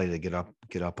big ollie to get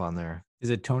up on there Is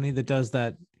it Tony that does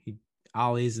that? He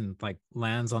ollies and like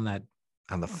lands on that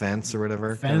on the fence or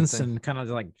whatever. fence thing. and kind of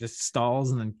like just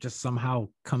stalls and then just somehow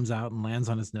comes out and lands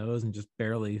on his nose and just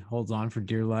barely holds on for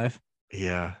dear life.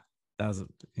 Yeah. That was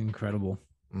incredible.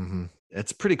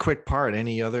 It's a pretty quick part.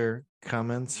 Any other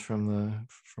comments from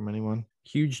anyone?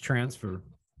 Huge transfer.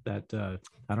 That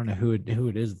I don't know who it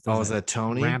is. that does Oh, is that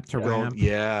Tony? ramp to Oh, ramp?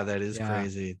 Yeah, that is Yeah.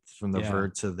 crazy. From the Yeah.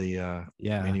 vert to the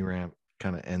Yeah. mini ramp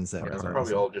kind of ends that. Yeah, it's part.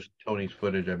 probably all just Tony's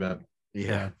footage, I bet.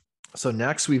 Yeah. So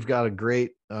next we've got a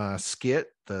great skit,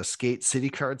 the Skate City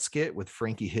Card skit with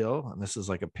Frankie Hill. And this is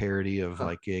like a parody of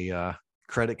like a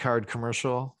credit card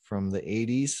commercial from the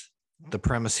 80s. The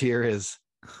premise here is,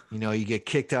 you get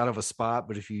kicked out of a spot,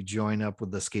 but if you join up with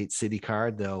the Skate City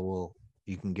Card,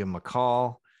 you can give them a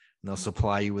call and they'll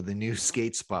supply you with a new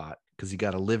skate spot because you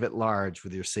got to live at large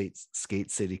with your Skate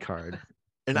City Card.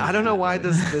 And I don't know why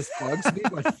this bugs me,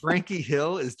 but Frankie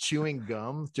Hill is chewing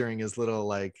gum during his little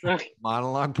like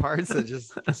monologue parts. That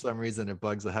just for some reason it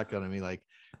bugs the heck out of me. Like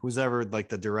who's ever like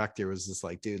the director was just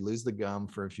like, dude, lose the gum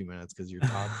for a few minutes because you're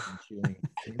talking and chewing.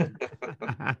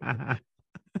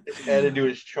 It's added to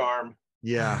his charm.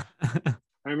 Yeah.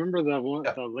 I remember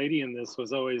the lady in this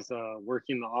was always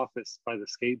working the office by the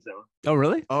skate zone. Oh,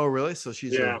 really? Oh, really? So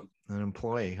she's Yeah. an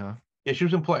employee, huh? Yeah, she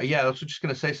was employed. Yeah, I was just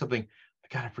gonna say something.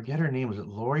 God, I forget her name. Was it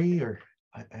Lori or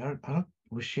I don't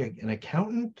was she an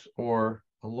accountant or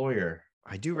a lawyer?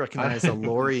 I do recognize a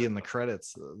Lori in the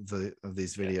credits of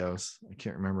these videos. I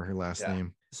can't remember her last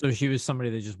name. So she was somebody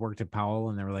that just worked at Powell,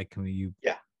 and they were like, "Can you?"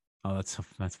 Yeah. Oh, that's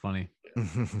funny.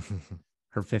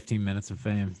 Her 15 minutes of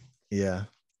fame. Yeah.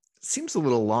 Seems a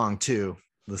little long too,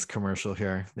 this commercial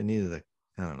here. They needed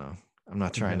I don't know. I'm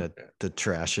not trying to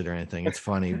trash it or anything. It's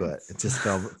funny, but it just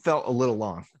felt a little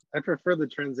long. I prefer the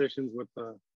transitions with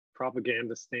the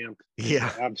propaganda stamp,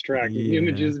 Yeah. abstract Yeah.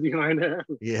 images behind it.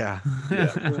 Yeah.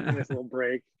 Nice little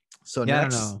break. So Yeah,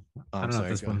 next, I don't know. Oh, I I'm don't know sorry,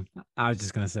 if this go one. I was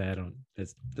just gonna say I don't.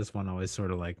 This one always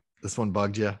sort of like. this one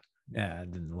bugged you. Yeah, I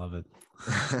didn't love it.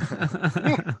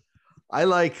 I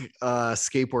like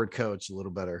skateboard coach a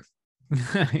little better.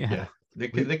 Yeah. They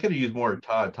could have used more of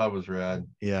Todd. Todd was rad.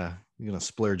 Yeah, you're gonna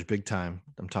splurge big time.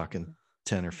 I'm talking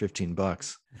 10 or 15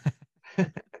 bucks.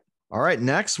 All right,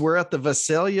 next we're at the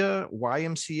Visalia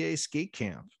YMCA skate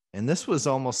camp. And this was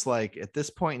almost like at this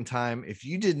point in time, if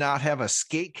you did not have a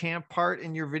skate camp part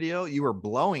in your video, you were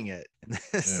blowing it. And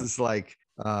this is like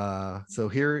so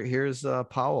here's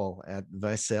Powell at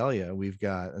Visalia. We've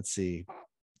got, let's see,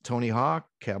 Tony Hawk,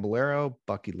 Caballero,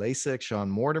 Bucky Lasik, Sean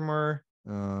Mortimer.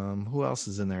 Who else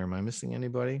is in there? Am I missing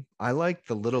anybody? I like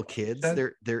the little kids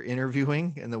they're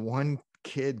interviewing, and the one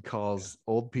kid calls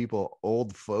old people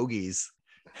old fogies.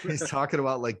 He's talking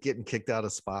about like getting kicked out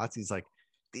of spots. He's like,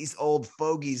 these old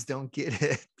fogies don't get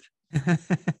it.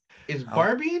 Is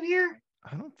Barbie in here?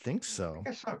 I don't think so.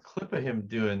 I saw a clip of him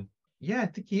doing. Yeah, I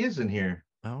think he is in here.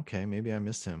 Okay, maybe I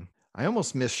missed him. I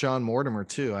almost missed Sean Mortimer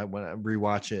too. When I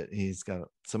rewatch it, he's got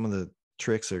some of the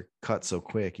tricks are cut so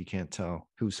quick you can't tell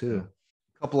who's who. Yeah.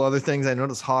 A couple other things I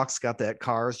noticed. Hawk's got that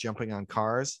cars jumping on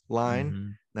cars line.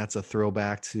 Mhm. That's a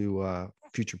throwback to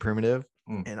Future Primitive.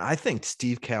 Mm. And I think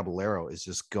Steve Caballero is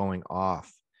just going off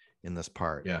in this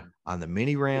part. Yeah. On the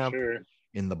mini ramp, Sure.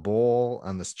 in the bowl,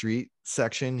 on the street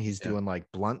section, he's doing like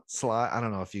blunt slide. I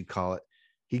don't know if you'd call it.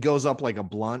 He goes up like a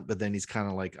blunt, but then he's kind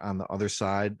of like on the other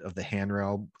side of the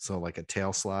handrail. So like a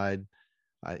tail slide.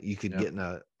 You could get in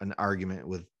an argument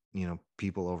with,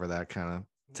 people over that kind of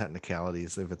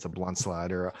technicalities if it's a blunt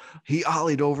slide or he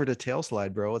ollied over to tail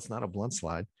slide, bro. It's not a blunt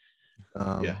slide.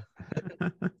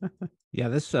 Yeah,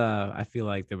 this I feel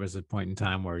like there was a point in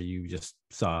time where you just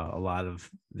saw a lot of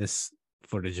this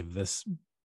footage of this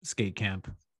skate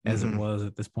camp as it was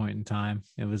at this point in time.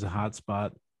 It was a hot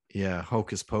spot. Yeah,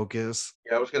 Hocus Pocus.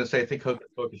 Yeah, I was gonna say I think Hocus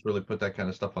Pocus really put that kind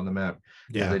of stuff on the map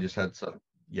because Yeah. they just had some.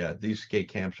 Yeah, these skate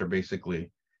camps are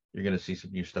basically you're gonna see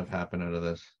some new stuff happen out of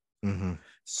this. Mm-hmm.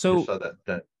 So Just saw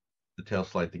that the tail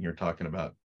slide thing you're talking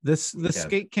about. the Yeah.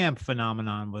 skate camp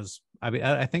phenomenon was, I mean,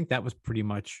 I think that was pretty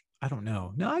much, I don't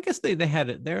know. No, I guess they had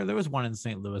it there. There was one in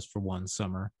St. Louis for one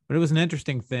summer, but it was an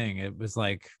interesting thing. It was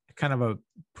like kind of a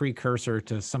precursor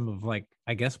to some of like,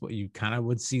 I guess what you kind of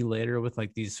would see later with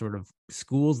like these sort of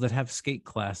schools that have skate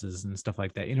classes and stuff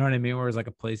like that. You know what I mean? Where it's like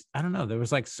a place, I don't know. There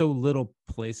was like so little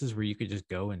places where you could just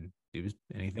go and do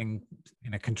anything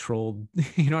in a controlled,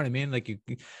 you know what I mean? Like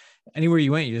anywhere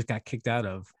you went, you just got kicked out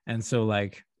of. And so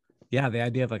like, yeah, the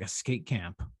idea of like a skate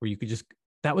camp where you could just,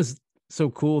 that was so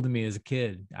cool to me as a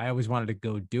kid. I always wanted to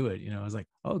go do it. You know, I was like,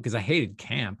 oh, because I hated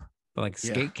camp, but like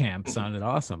skate camp sounded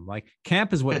awesome. Like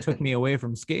camp is what took me away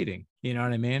from skating. You know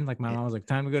what I mean? Like my mom was like,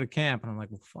 time to go to camp. And I'm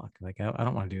like, well, fuck, like I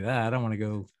don't want to do that. I don't want to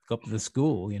go up to the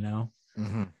school, you know?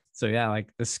 Mm-hmm. So yeah, like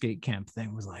the skate camp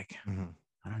thing was like,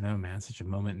 I don't know, man, such a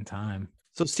moment in time.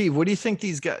 So Steve, what do you think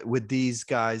these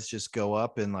guys just go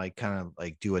up and like kind of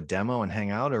like do a demo and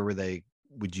hang out, or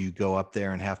would you go up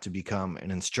there and have to become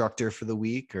an instructor for the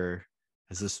week, or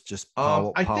is this just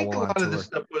I think a lot of this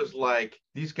stuff was like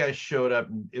these guys showed up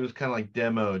and it was kind of like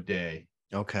demo day,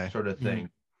 sort of thing.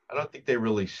 I don't think they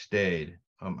really stayed.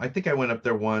 I think I went up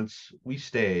there once. We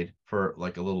stayed for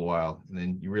like a little while, and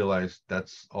then you realize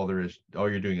that's all there is. All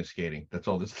you're doing is skating. That's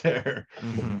all that's there.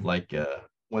 Like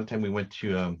one time we went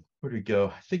to where did we go?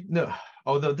 I think no.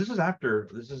 Oh no, this is after.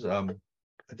 This is I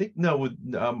think no, with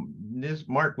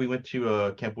Mark, we went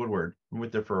to Camp Woodward. We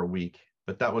went there for a week,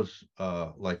 but that was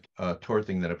like a tour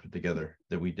thing that I put together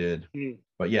that we did.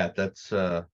 But yeah, that's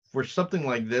for something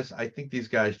like this. I think these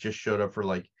guys just showed up for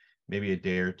like maybe a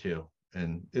day or two,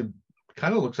 and it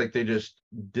kind of looks like they just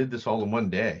did this all in one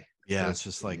day. Yeah, it's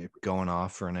just like going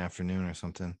off for an afternoon or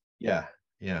something. Yeah,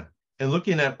 yeah. And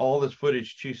looking at all this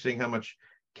footage too, seeing how much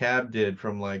Cab did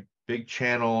from like big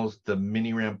channels, the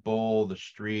mini ramp bowl, the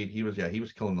street. He was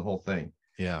killing the whole thing.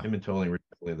 Yeah. Him and Tony were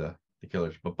definitely the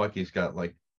killers. But Bucky's got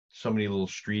like so many little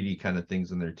streety kind of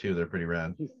things in there too. They're pretty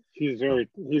rad. He's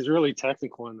really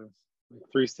technical in this. Like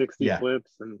 360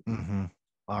 flips and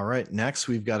All right. Next,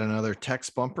 we've got another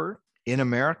text bumper. In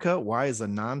America, why is a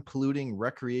non-polluting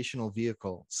recreational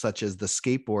vehicle such as the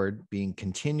skateboard being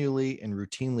continually and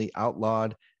routinely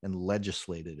outlawed and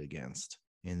legislated against?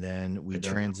 And then we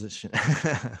transition.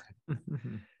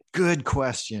 Good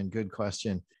question.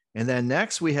 And then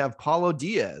next we have Paulo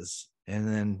Diaz. And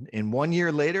then in 1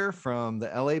 year later from the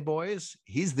LA boys,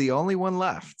 he's the only one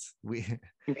left.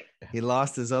 He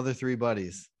lost his other three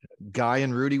buddies. Guy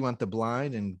and Rudy went the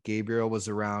blind, and Gabriel was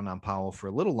around on Powell for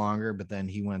a little longer, but then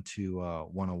he went to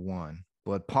 101.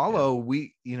 But Paulo,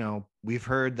 we've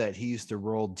heard that he used to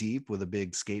roll deep with a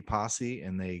big skate posse,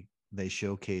 and they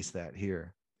showcase that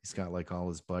here. He's got like all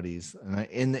his buddies,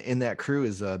 and in that crew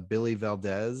is Billy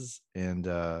Valdez and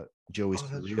Joey. Oh,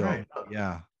 that's right.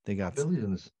 Yeah, they got Billy's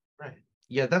in this. Right.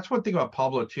 Yeah, that's one thing about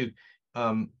Pablo too.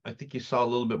 I think you saw a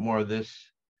little bit more of this,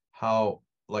 how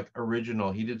like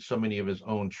original he did so many of his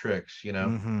own tricks,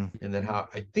 and then how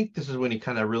I think this is when he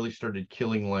kind of really started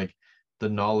killing like the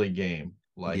nollie game,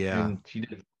 like and he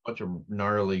did a bunch of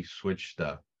gnarly switch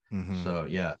stuff. So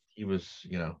yeah, he was,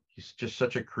 he's just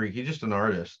such a creep. He's just an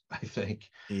artist, I think.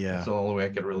 Yeah, that's the only way I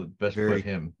could really best put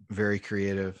him. Very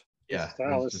creative. Yeah, his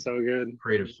style is so good.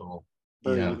 Creative soul.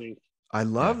 Unique. I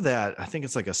love that. I think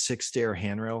it's like a 6-stair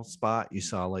handrail spot. You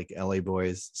saw like LA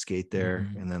boys skate there,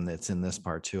 and then it's in this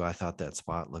part too. I thought that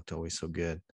spot looked always so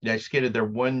good. Yeah, I skated there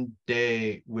one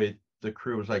day with the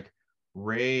crew. It was like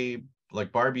Ray,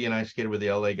 like Barbie and I skated with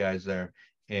the LA guys there,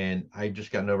 and I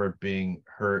just gotten over being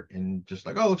hurt and just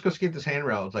like, oh, let's go skate this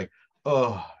handrail. It's like,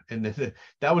 oh, and then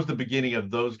that was the beginning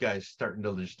of those guys starting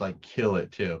to just like kill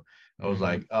it too. I was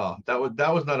like, oh, that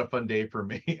was not a fun day for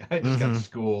me. I just got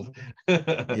schooled.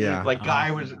 Yeah. Like Guy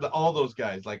was, all those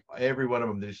guys, like every one of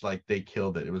them, they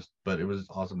killed it. It was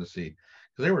awesome to see.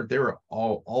 Because they were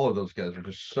all of those guys were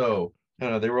just so, I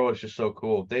don't know, they were always just so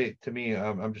cool. To me,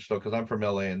 I'm just stoked because I'm from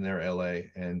LA and they're LA,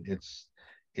 and it's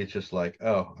just like,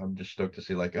 oh, I'm just stoked to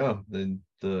see like, oh,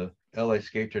 the LA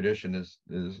skate tradition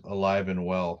is alive and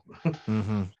well.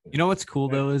 You know what's cool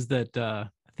though is that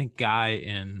I think Guy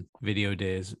in Video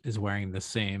Days is wearing the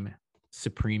same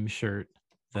Supreme shirt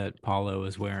that Paulo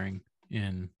is wearing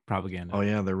in Propaganda. Oh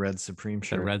yeah, the red Supreme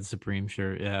shirt. The red Supreme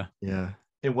shirt, yeah. Yeah.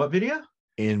 In what video?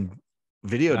 In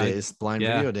Video Days, blind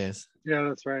Video Days. Yeah,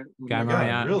 that's right. Guy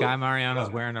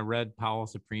Mariano's wearing a red Paulo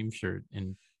Supreme shirt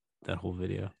in that whole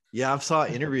video. Yeah, I've saw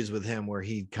interviews with him where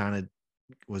he kind of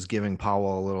was giving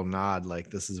Powell a little nod, like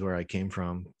this is where I came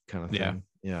from, kind of thing. Yeah.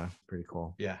 Yeah, pretty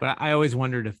cool. Yeah. But I always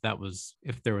wondered if there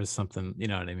was something, you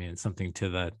know what I mean, something to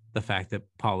the fact that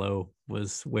Paulo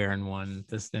was wearing one,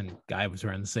 and Guy was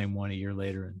wearing the same one a year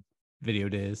later in video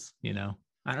days. You know,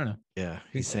 I don't know. Yeah,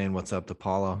 he's saying what's up to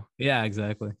Paulo. Yeah,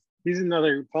 exactly.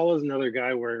 Paulo's another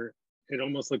guy where it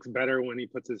almost looks better when he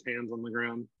puts his hands on the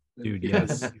ground. Dude,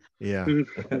 yes. Yeah.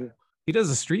 He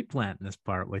does a street plant in this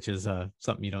part, which is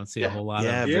something you don't see a whole lot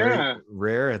Yeah, of. very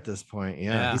rare at this point.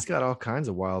 Yeah, Yeah. he's got all kinds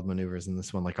of wild maneuvers in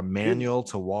this one, like a manual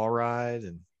to wall ride,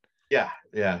 and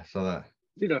Yeah. So that.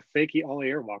 Did a fakey all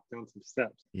air walk down some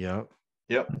steps. yep.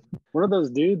 One of those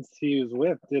dudes he was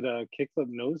with did a kickflip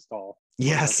nose stall.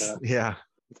 Yes. Like that. Yeah.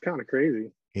 It's kind of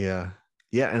crazy. Yeah.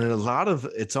 Yeah. And a lot of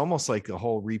it's almost like a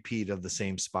whole repeat of the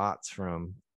same spots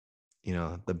from, you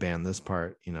know, the band, this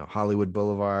part, you know, Hollywood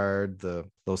Boulevard, the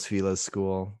Los Feliz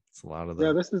School. It's a lot of the.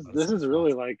 Yeah, this is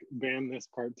really like band this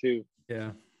part too.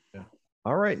 Yeah.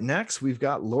 All right. Next, we've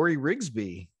got Lori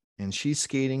Rigsby, and she's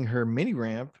skating her mini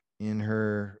ramp in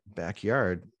her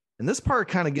backyard. And this part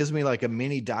kind of gives me like a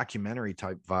mini documentary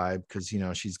type vibe because, you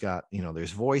know, she's got, you know,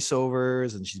 there's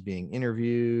voiceovers and she's being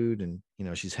interviewed and, you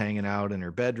know, she's hanging out in her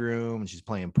bedroom and she's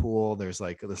playing pool. There's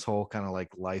like this whole kind of like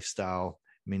lifestyle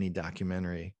mini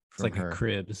documentary. It's like her. a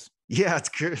Cribs. Yeah, it's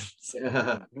good.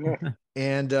 Yeah.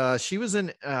 And she was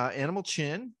in Animal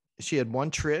Chin. She had one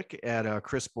trick at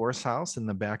Chris Bohr's house in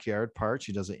the backyard part.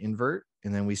 She does an invert,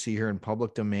 and then we see her in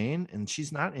Public Domain, and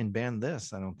she's not in Band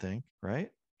This, I don't think, right?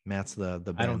 Matt's the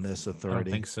Band This authority. I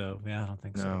don't think so. Yeah, I don't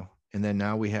think so. No. And then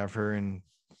now we have her in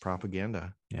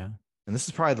Propaganda. Yeah, And this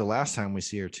is probably the last time we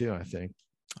see her too, I think.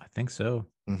 I think so.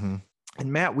 Mm-hmm.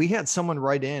 And Matt, we had someone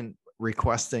write in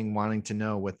requesting, wanting to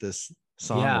know what this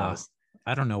song was.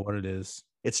 I don't know what it is.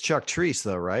 It's Chuck Treese,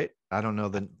 though, right? I don't know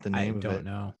the name of it. I don't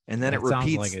know. And then it sounds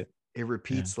repeats. like it. It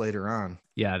repeats later on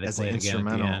Yeah, they as play an it again at the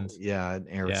instrumental. end. Yeah,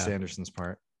 Eric Yeah. Sanderson's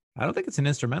part. I don't think it's an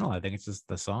instrumental. I think it's just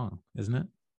the song, isn't it?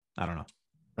 I don't know.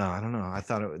 Oh, I don't know. I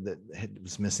thought that it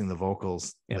was missing the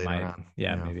vocals later on.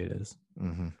 Yeah, you know? maybe it is.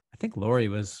 Mm-hmm. I think Lori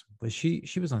was she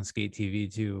was on Skate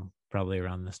TV too, probably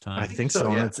around this time. I think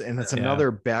so. yeah. And it's Yeah.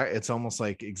 another back. It's almost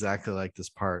like exactly like this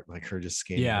part, like her just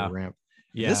skating Yeah. the ramp.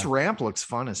 Yeah, This ramp looks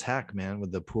fun as heck, man,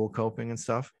 with the pool coping and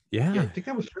stuff. yeah. Yeah, I think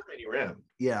that was her mini ramp.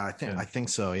 Yeah, Yeah. I think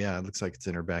so. Yeah, it looks like it's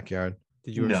in her backyard.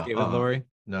 Did you ever No, skate with Lori?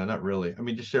 No, not really. I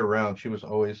mean, just sit around. She was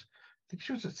always, I think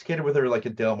she was a skater with her, like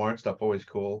at Del Mar and stuff, always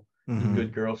cool. Mhm.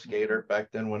 Good girl skater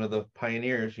back then, one of the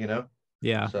pioneers, you know?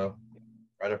 Yeah, So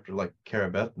right after like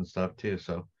Carabeth and stuff too.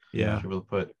 So yeah. she will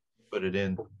put it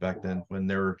in back then when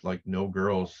there were like no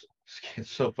girls.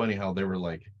 It's so funny how there were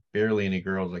like barely any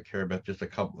girls like Carabeth, just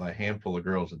a handful of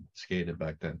girls that skated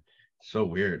back then. So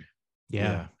weird.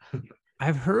 Yeah.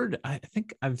 I've heard, I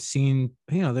think I've seen,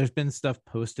 there's been stuff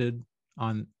posted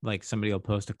on, like, somebody will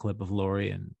post a clip of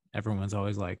Lori and everyone's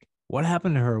always like, what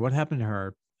happened to her? What happened to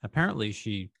her? Apparently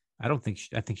I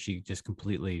think she just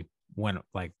completely went,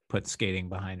 like, put skating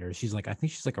behind her. She's like, I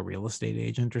think she's like a real estate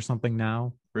agent or something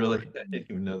now. Really? I didn't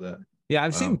even know that. Yeah,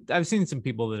 Wow. I've seen some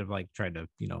people that have like tried to,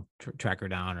 track her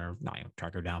down or not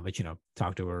track her down, but,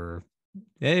 talk to her.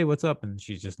 Hey, what's up? And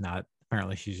she's just not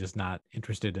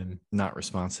interested in. Not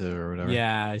responsive or whatever.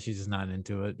 Yeah, she's just not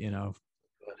into it, Not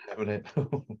having it.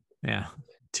 Yeah.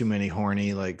 Too many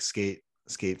horny like skate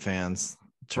fans.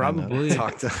 trying to Probably.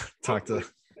 talk to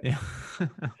Yeah.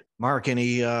 Mark.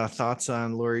 Any thoughts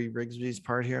on Lori Rigsby's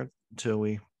part here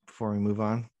before we move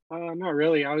on? Not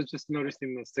really. I was just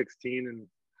noticing the 16 and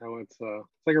how it's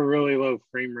like a really low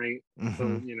frame rate. So,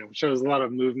 Mhm. shows a lot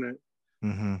of movement.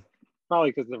 Mm-hmm.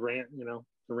 Probably because the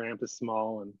ramp is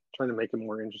small and trying to make it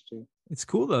more interesting. It's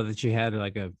cool though that she had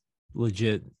like a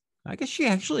legit. I guess she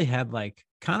actually had like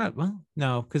kind of, well,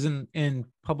 no, because in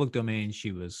Public Domain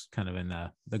she was kind of in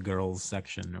the girls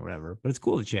section or whatever. But it's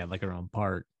cool that she had like her own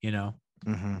part,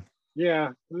 Mm-hmm. Yeah,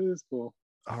 it is cool.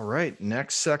 All right.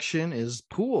 Next section is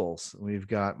pools. We've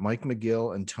got Mike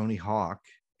McGill and Tony Hawk.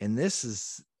 And this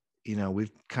is,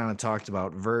 we've kind of talked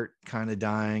about vert kind of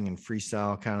dying and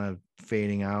freestyle kind of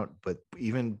fading out, but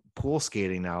even pool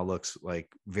skating now looks like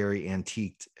very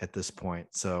antiqued at this point.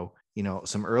 So,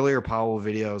 some earlier Powell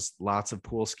videos, lots of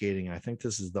pool skating. I think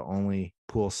this is the only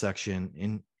pool section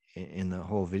in the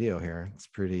whole video here. It's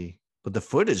pretty, but the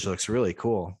footage looks really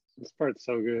cool. This part's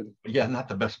so good. Yeah, not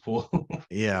the best pool.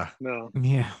 Yeah. No.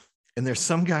 Yeah. And there's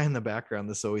some guy in the background.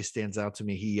 This always stands out to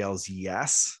me. He yells,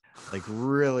 yes, like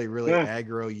really, really Yeah.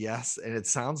 aggro. Yes. And it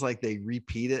sounds like they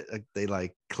repeat it. Like they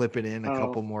like clip it in a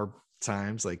couple more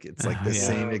times. Like it's like the Yeah.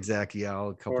 same exact yell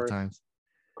a couple Or- times.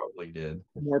 Probably did.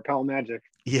 More Pal magic.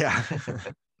 Yeah.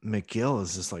 McGill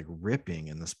is just like ripping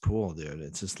in this pool, dude.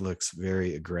 It just looks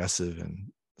very aggressive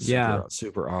and Yeah.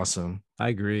 super awesome. I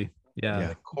agree. Yeah.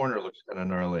 The corner looks kind of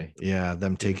gnarly. Yeah,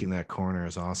 them taking that corner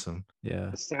is awesome. Yeah.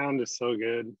 The sound is so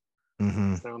good.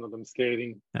 Mhm. The sound of them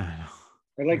skating. I know.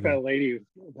 I like that lady,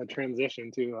 that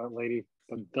transition too. That lady,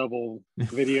 the double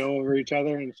video over each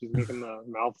other, and she's making the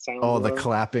mouth sound. Oh, the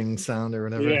clapping sound or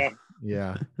whatever. Yeah.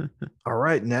 Yeah. All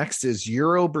right. Next is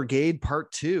Euro Brigade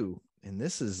Part 2. And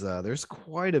this is, there's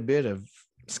quite a bit of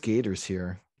skaters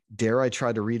here. Dare I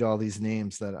try to read all these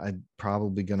names that I'm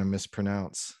probably going to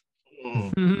mispronounce?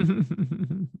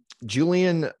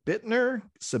 Julian Bittner,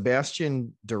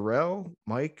 Sebastian Durrell,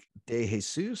 Mike De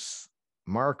Jesus,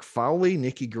 Mark Fowley,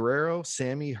 Nicky Guerrero,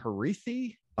 Sammy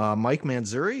Harithi, Mike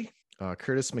Manzuri,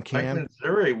 Curtis McCann. Mike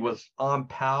Manzuri was on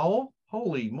Powell.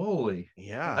 Holy moly.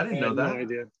 Yeah. I didn't know that. No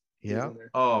idea. Yeah.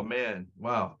 Oh man.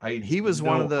 Wow. He was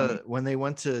one of the, when they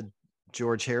went to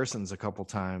George Harrison's a couple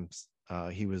times,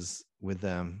 he was with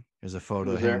them. There's a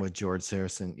photo of him with George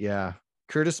Harrison. Yeah.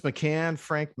 Curtis McCann,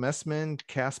 Frank Messman,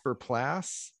 Casper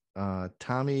Plass,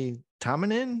 Tommy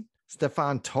Tominin,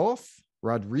 Stefan Toth,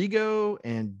 Rodrigo,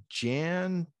 and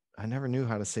Jan. I never knew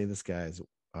how to say this guy's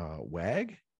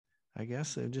Wag, I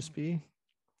guess it would just be.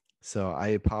 So I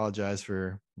apologize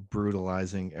for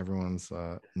brutalizing everyone's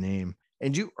name.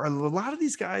 And you are a lot of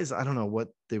these guys, I don't know what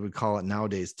they would call it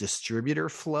nowadays, distributor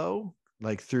flow,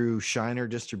 like through Shiner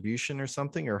distribution or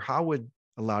something, or how would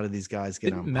a lot of these guys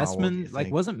get on Messman, Powell,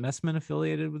 like wasn't Messman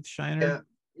affiliated with Shiner?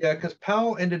 Yeah, because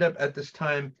Powell ended up at this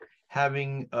time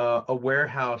having a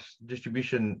warehouse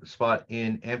distribution spot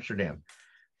in Amsterdam.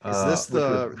 Is this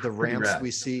the ramps rad.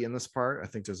 we see in this part? I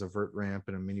think there's a vert ramp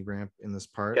and a mini ramp in this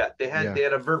part. Yeah, they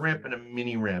had a vert ramp and a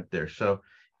mini ramp there. So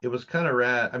it was kind of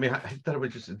rad. I mean, I thought it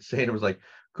was just insane. It was like,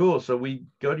 cool. So we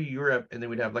go to Europe and then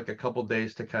we'd have like a couple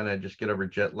days to kind of just get over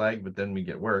jet lag, but then we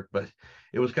get work. But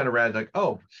it was kind of rad. Like,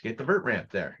 oh, skate the vert ramp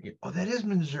there. Oh, that is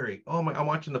Missouri. Oh my, I'm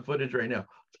watching the footage right now.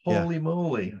 Holy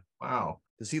moly. Wow.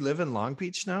 Does he live in Long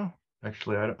Beach now?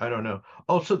 Actually, I don't know.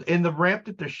 Oh, so in the ramp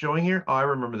that they're showing here, I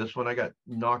remember this one. I got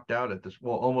knocked out at this,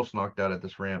 well, almost knocked out at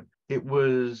this ramp. It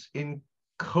was in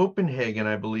Copenhagen,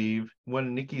 I believe, one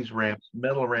of Nicky's ramps,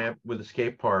 metal ramp with a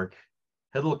skate park.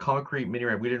 Had a little concrete mini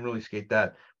ramp. We didn't really skate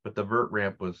that, but the vert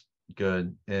ramp was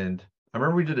good. And I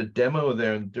remember we did a demo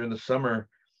there during the summer,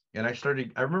 and I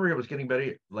remember I was getting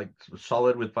better, like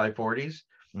solid with 540s.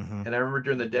 Mm-hmm. And I remember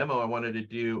during the demo, I wanted to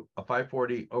do a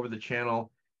 540 over the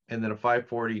channel and then a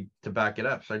 540 to back it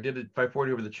up. So I did a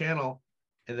 540 over the channel,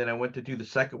 and then I went to do the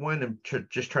second one and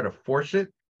just try to force it.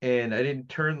 And I didn't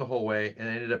turn the whole way, and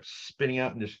I ended up spinning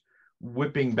out and just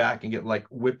whipping back and get like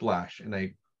whiplash. And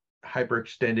I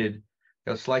hyperextended,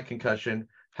 got a slight concussion,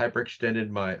 hyperextended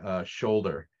my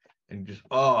shoulder, and just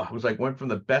it was like went from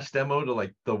the best demo to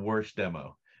like the worst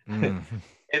demo. Mm.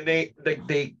 And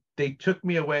they took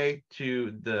me away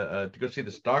to the to go see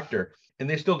this doctor, and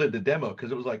they still did the demo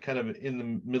because it was like kind of in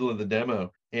the middle of the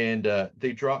demo. And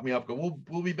they dropped me off, go,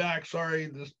 we'll be back. Sorry,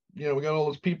 this, we got all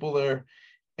those people there.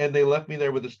 And they left me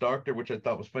there with this doctor, which I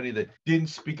thought was funny, that didn't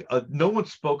speak. No one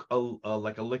spoke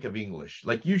like a lick of English.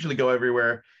 Like usually go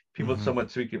everywhere, people somewhat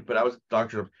speak it, but I was a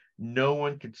doctor. No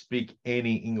one could speak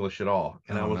any English at all.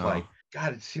 And I was like,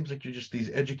 God, it seems like you're just these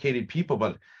educated people,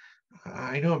 but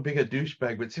I know I'm being a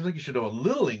douchebag, but it seems like you should know a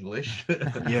little English.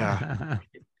 Yeah.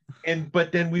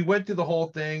 But then we went through the whole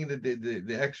thing,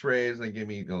 the X-rays, and they gave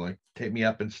me, like take me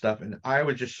up and stuff. And I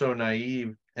was just so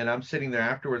naive. And I'm sitting there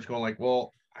afterwards going like,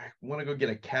 well, I want to go get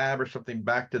a cab or something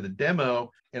back to the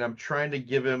demo, and I'm trying to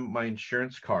give him my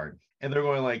insurance card. And they're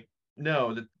going like,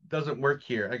 no, that doesn't work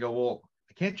here. I go, well,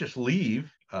 I can't just leave.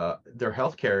 Their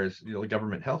healthcare is,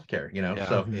 government healthcare,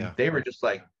 so they were just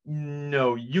like,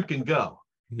 no, you can go.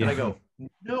 Yeah. And I go,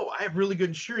 no, I have really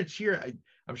good insurance here.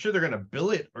 I'm sure they're going to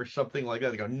bill it or something like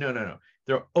that. They go, no.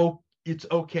 It's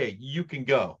okay. You can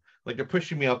go. Like they're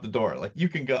pushing me out the door. Like you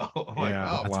can go. I'm like,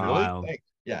 oh, that's really? wild. Thanks.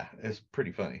 Yeah, it's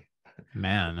pretty funny.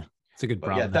 Man, it's a good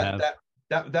problem to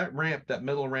have. That ramp, that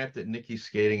middle ramp that Nicky's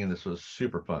skating in, this was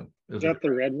super fun. Is that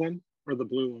the red one or the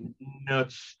blue one? No,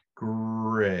 it's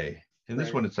gray. And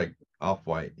this one, it's like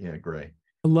off-white. Yeah, gray.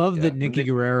 I love that Nicky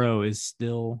Guerrero is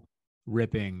still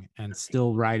ripping and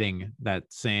still riding that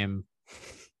same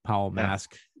Powell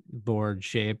mask board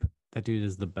shape. That dude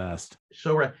is the best.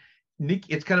 So right. Nick,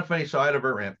 it's kind of funny. So I had a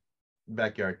vert ramp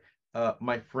backyard.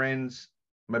 My friends,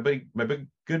 my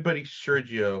good buddy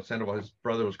Sergio Sandoval, his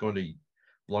brother was going to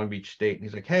Long Beach State, and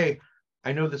he's like, hey,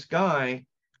 I know this guy.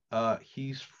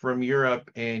 He's from Europe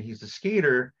and he's a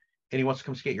skater and he wants to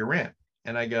come skate your ramp.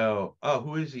 And I go, oh,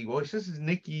 who is he? Well, he says it's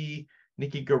Nicky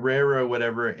Guerrero,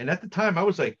 whatever. And at the time I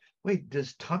was like, wait,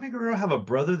 does Tommy Guerrero have a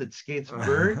brother that skates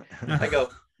vert? I go,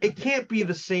 it can't be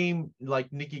the same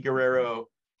like Nicky Guerrero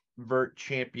vert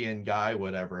champion guy,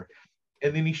 whatever.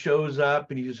 And then he shows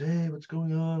up and he goes, "Hey, what's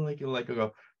going on?" Like, and like I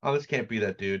go, "Oh, this can't be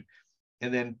that dude."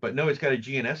 And then, but no, he's got a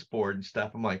GNS board and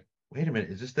stuff. I'm like, "Wait a minute,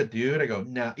 is this the dude?" I go,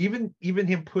 "Nah." Even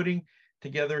him putting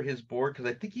together his board, because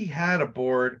I think he had a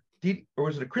board. Or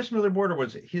was it a Chris Miller board or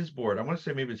was it his board? I want to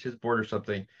say maybe it's his board or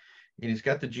something. And he's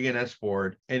got the GNS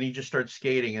board and he just starts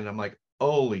skating. And I'm like,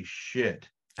 holy shit,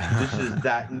 this is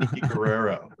that Nicky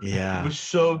Guerrero. Yeah. It was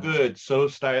so good, so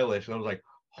stylish. And I was like,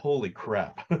 holy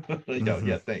crap.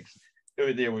 Yeah, thanks.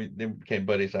 They became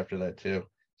buddies after that too.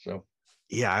 So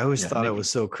yeah, I always thought Nicky. it was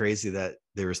so crazy that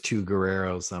there was two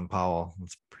Guerreros on Powell.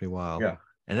 It's pretty wild. Yeah.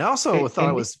 And I also thought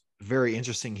it was very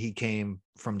interesting he came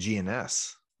from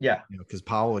GNS. Yeah. Because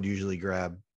Powell would usually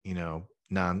grab,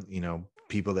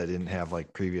 people that didn't have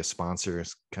like previous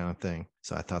sponsors kind of thing.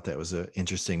 So I thought that was an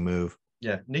interesting move.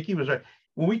 Yeah, Nicky was right.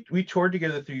 When we toured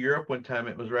together through Europe one time,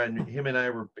 it was right. And him and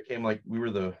I became like we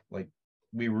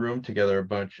roomed together a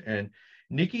bunch. And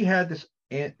Nicky had this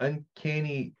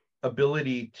uncanny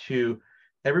ability to,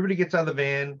 everybody gets out of the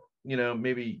van,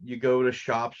 maybe you go to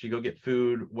shops, you go get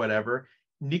food, whatever.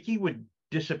 Nicky would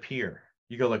disappear.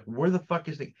 You go like, where the fuck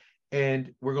is Nicky?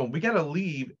 And we're going, we got to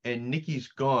leave. And Nicky's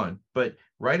gone. But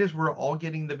right as we're all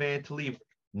getting the van to leave,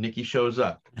 Nicky shows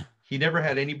up. He never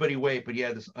had anybody wait, but he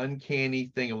had this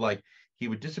uncanny thing of like, he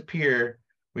would disappear.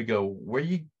 We go, where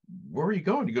are you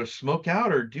going? You go smoke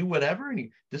out or do whatever? And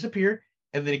he disappear.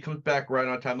 And then he comes back right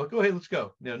on time. Like, oh, hey, let's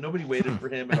go. Nobody waited for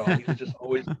him at all. He was just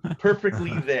always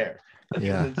perfectly there. He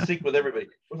was in sync with everybody. I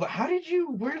was like,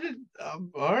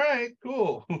 all right,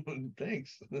 cool.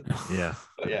 Thanks. Yeah.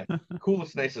 But yeah,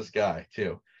 coolest, nicest guy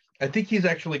too. I think he's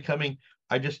actually coming.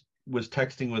 I just was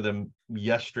texting with him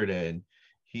yesterday and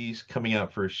he's coming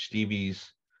out for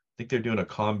Stevie's. I think they're doing a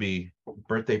combi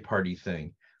birthday party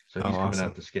thing. So he's coming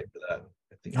out to skate for that.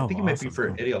 I think it might be for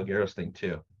Eddie Alguero's thing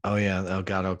too. Oh yeah, the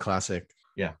Elgato Classic.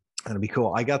 Yeah. That'd be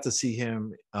cool. I got to see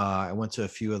him. I went to a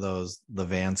few of the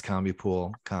Vans combi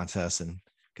pool contests and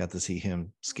got to see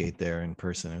him skate there in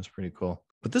person. It was pretty cool.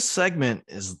 But this segment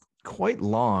is quite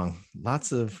long.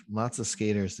 Lots of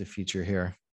skaters to feature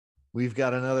here. We've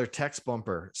got another text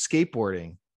bumper: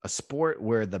 skateboarding, a sport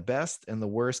where the best and the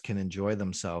worst can enjoy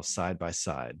themselves side by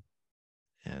side.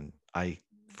 And I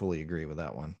fully agree with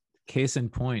that one. Case in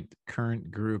point,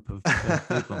 current group of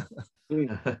people.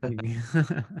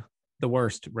 The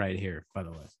worst right here, by the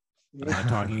way. I'm not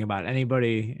talking about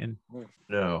anybody in.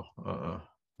 No,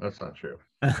 that's not true.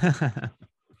 Got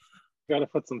to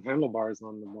put some handlebars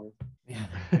on the board. Yeah.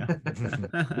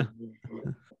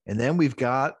 And then we've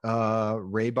got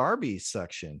Ray Barbie's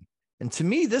section. And to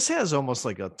me, this has almost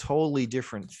like a totally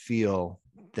different feel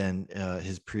than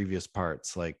his previous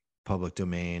parts, like Public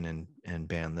Domain and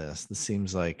Ban This. This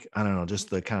seems like, I don't know, just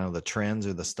the kind of the trends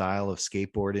or the style of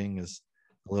skateboarding is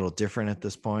a little different at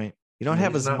this point. You don't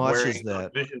have as much as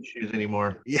that vision shoes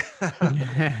anymore.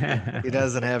 Yeah. He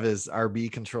doesn't have his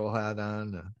RB control hat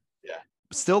on. Yeah.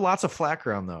 Still lots of flat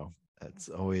ground though. That's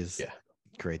always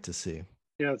great to see.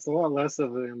 Yeah, it's a lot less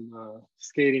of him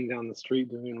skating down the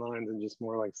street doing lines and just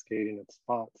more like skating at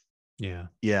spots. Yeah.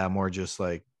 Yeah, more just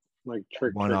like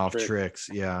one-off tricks.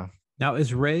 Yeah. Now,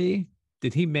 is Ray,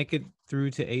 did he make it through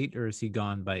to 8 or is he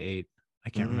gone by 8? I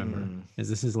can't remember. Is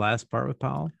this his last part with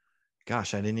Powell?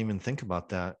 Gosh, I didn't even think about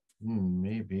that.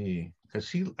 Maybe.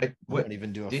 Because I wouldn't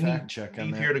even do a fact check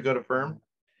on that. Here to go to Firm?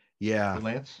 Yeah.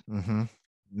 Lance? Mm-hmm.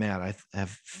 Matt, I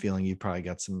have a feeling you probably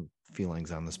got some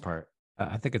feelings on this part.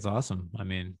 I think it's awesome. I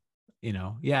mean,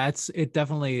 it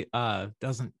definitely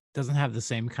doesn't have the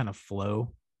same kind of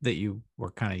flow that you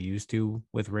were kind of used to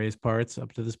with Ray's parts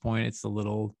up to this point. It's a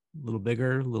little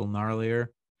bigger, a little gnarlier.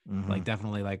 Mm-hmm. Like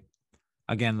definitely like,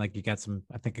 again, like you got some,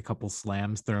 I think a couple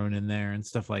slams thrown in there and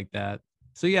stuff like that.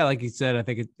 So yeah, like you said, I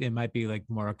think it might be like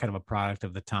more kind of a product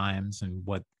of the times and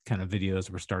what kind of videos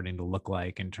were starting to look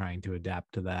like and trying to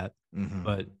adapt to that. Mm-hmm.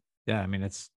 But yeah, I mean,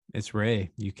 it's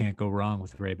Ray. You can't go wrong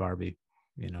with Ray Barbie,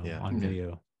 on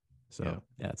video. So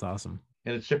yeah, it's awesome.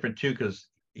 And it's different too, because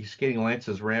he's skating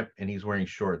Lance's ramp and he's wearing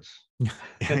shorts.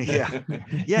 Yeah,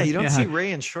 you don't see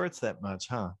Ray in shorts that much,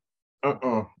 huh?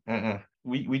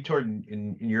 We toured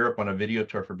in Europe on a video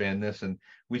tour for Ban This, and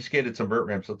we skated some vert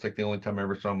ramps. So it's like the only time I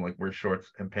ever saw him like wear shorts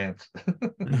and pants.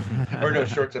 Or no,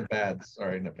 shorts and pads.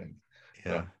 Sorry, no pants.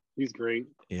 Yeah. He's great.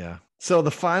 Yeah. So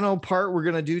the final part we're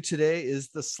going to do today is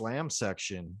the slam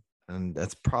section. And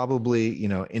that's probably,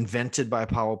 invented by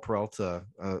Powell Peralta,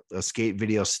 a skate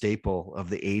video staple of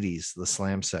the 80s, the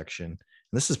slam section. And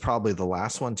this is probably the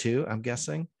last one too, I'm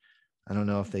guessing. I don't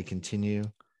know if they continue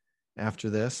after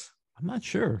this. I'm not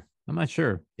sure.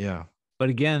 Yeah. But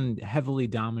again, heavily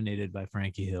dominated by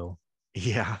Frankie Hill.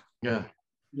 Yeah. Yeah.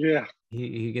 Yeah.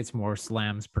 He gets more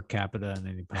slams per capita than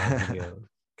any pop video.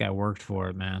 Guy worked for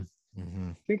it, man.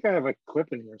 Mm-hmm. I think I have a clip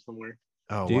in here somewhere.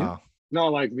 Oh, Do you? wow.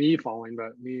 Not like me falling,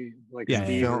 but me like Yeah,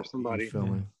 Steve yeah, or somebody.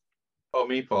 Filming. Oh,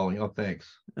 me falling. Oh,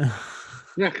 thanks.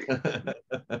 Yeah.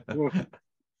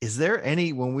 Is there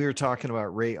any, when we were talking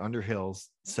about Ray Underhill's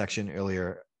section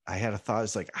earlier, I had a thought.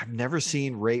 It's like, I've never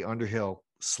seen Ray Underhill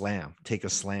take a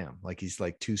slam. Like he's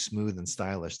like too smooth and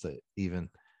stylish that even,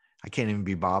 I can't even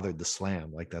be bothered to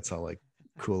slam. Like that's how like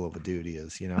cool of a dude he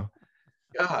is, you know?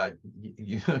 God,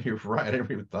 you're right. I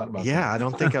never even thought about that. Yeah. I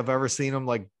don't think I've ever seen him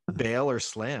like bail or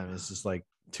slam. It's just like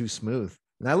too smooth.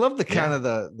 And I love the kind of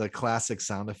the classic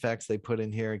sound effects they put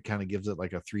in here. It kind of gives it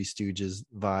like a Three Stooges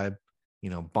vibe,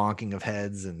 you know, bonking of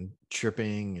heads and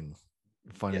tripping and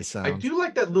funny sounds. I do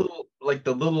like that little, like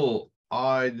the little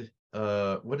odd,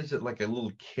 what is it? Like a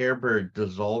little Care Bear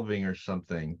dissolving or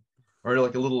something, or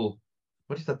like a little,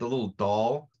 what is that? The little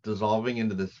doll dissolving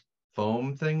into this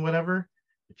foam thing, whatever.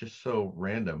 It's just so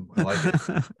random. I like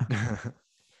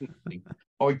it.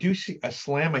 Oh, I do see a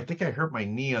slam. I think I hurt my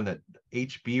knee on that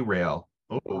HB rail.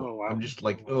 Oh, wow. I'm just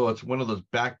like, oh, it's one of those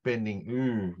back bending.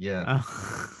 Ooh, yeah.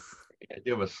 I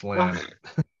do have a slam.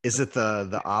 Is it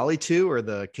the Ollie too or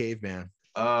the caveman?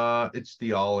 It's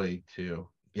the Ollie too.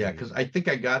 Yeah, because I think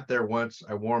I got there once.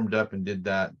 I warmed up and did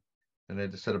that, and I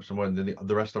had to set up some more. And then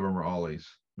the rest of them are Ollies,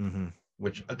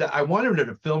 which I wanted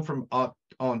to film from up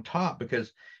on top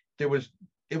because it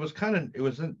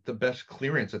wasn't the best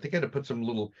clearance. I think I had to put some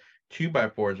little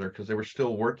 2x4s there because they were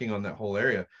still working on that whole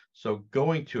area. So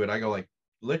going to it, I go like,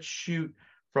 let's shoot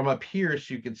from up here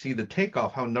so you can see the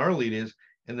takeoff, how gnarly it is,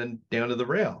 and then down to the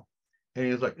rail. And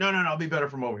he was like, no, I'll be better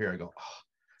from over here. I go,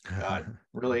 oh, God,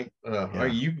 really? Yeah.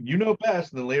 You know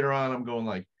best. And then later on, I'm going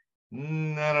like, I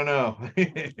don't know.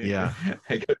 Yeah.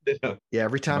 Yeah.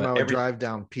 Every time I would drive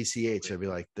down PCH, I'd be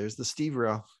like, there's the Steve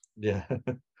rail. Yeah.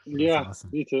 Yeah,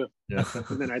 awesome. me too. Yeah.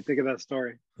 And then I think of that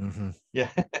story. Yeah.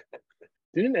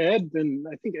 Didn't Ed? Then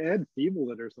I think Ed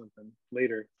feebled it or something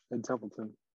later. Ed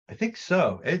Templeton. I think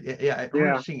so. I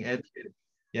remember seeing Ed.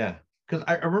 Yeah. Because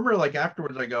I remember like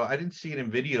afterwards, I go, I didn't see it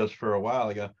in videos for a while.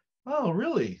 I go, oh,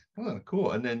 really? Oh,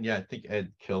 cool. And then, I think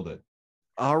Ed killed it.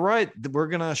 All right. We're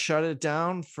going to shut it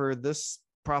down for this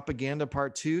propaganda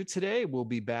part 2 today. We'll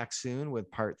be back soon with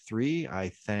part 3.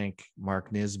 I thank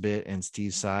Mark Nisbet and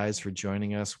Steve Saiz for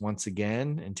joining us once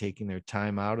again and taking their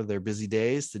time out of their busy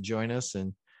days to join us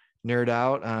and nerd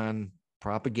out on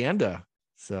propaganda.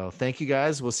 So thank you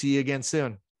guys. We'll see you again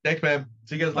soon. Thanks, man.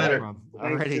 See you guys later.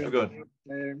 All righty. Good.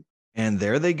 And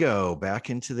there they go, back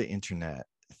into the internet.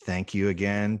 Thank you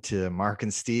again to Mark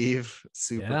and Steve.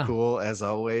 Super cool as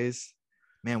always.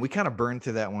 Man, we kind of burned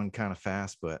through that one kind of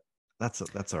fast, but that's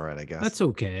all right, I guess. That's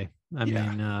okay. I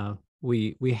mean,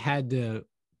 we had to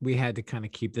kind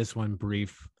of keep this one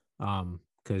brief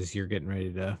because you're getting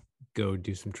ready to go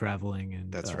do some traveling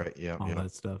and that's right. Yeah, all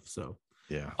that stuff. So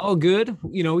yeah, all good.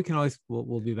 You know, we can always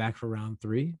we'll be back for round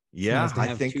 3. Yeah, nice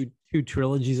I think two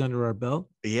trilogies under our belt.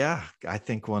 Yeah, I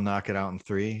think we'll knock it out in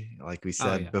 3. Like we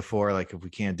said before, like if we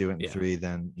can't do it in 3,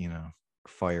 then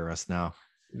fire us now.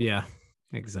 Yeah,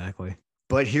 exactly.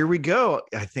 But here we go.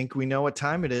 I think we know what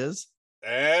time it is.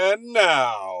 And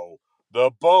now, the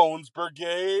Bones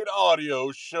Brigade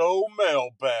Audio Show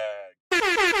Mailbag.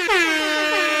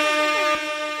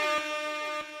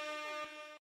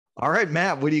 All right,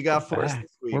 Matt, what do you got for us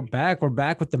this week? We're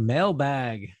back with the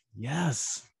mailbag.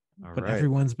 Yes. What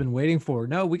everyone's been waiting for.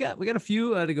 No, we got a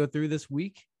few to go through this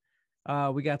week.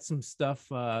 We got some stuff,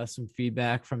 some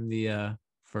feedback from the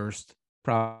first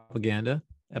propaganda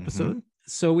episode.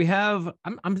 So we have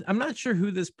I'm not sure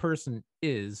who this person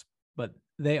is, but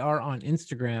they are on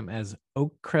Instagram as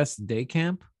Oak Crest Day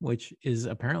Camp, which is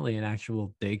apparently an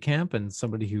actual day camp, and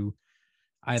somebody who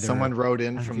either someone wrote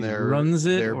in from runs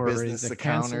it their or business is a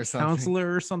account or something.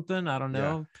 Counselor or something. I don't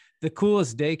know. Yeah. The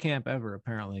coolest day camp ever,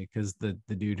 apparently, because the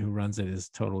dude who runs it is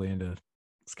totally into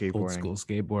old school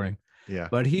skateboarding. Yeah.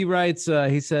 But he writes,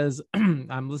 he says,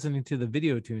 I'm listening to the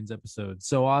Video Tunes episode.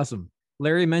 So awesome.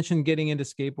 Larry mentioned getting into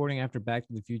skateboarding after Back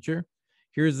to the Future.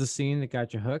 Here's the scene that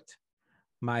got you hooked.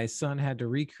 My son had to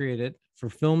recreate it for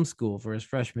film school for his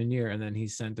freshman year, and then he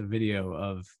sent a video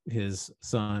of his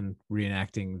son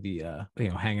reenacting the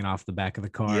hanging off the back of the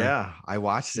car. Yeah, I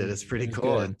watched it. It's pretty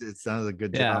cool. It sounds a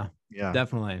good job. Yeah,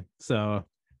 definitely. So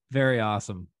very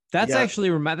awesome. That's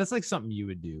actually that's like something you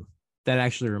would do. That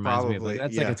actually reminds me of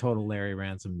that's like a total Larry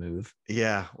Ransom move.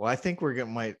 Yeah. Well, I think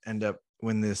might end up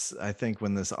when this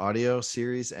audio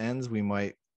series ends, we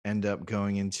might end up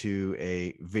going into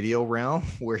a video realm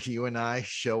where you and I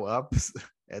show up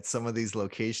at some of these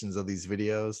locations of these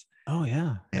videos. Oh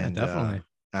yeah, and definitely.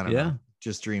 I don't know.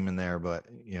 just dreaming there, but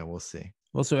yeah, we'll see.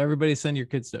 Well, so everybody send your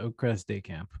kids to Oak Crest Day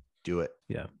Camp. Do it.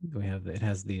 Yeah, it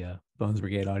has the Bones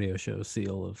Brigade Audio Show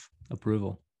seal of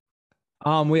approval.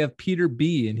 We have Peter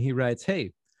B, and he writes,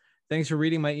 "Hey, thanks for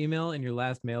reading my email in your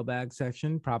last mailbag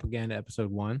section, Propaganda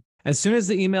Episode 1. As soon as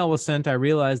the email was sent, I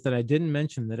realized that I didn't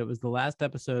mention that it was the last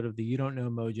episode of the You Don't Know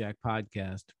Mojack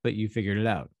podcast, but you figured it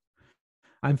out.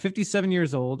 I'm 57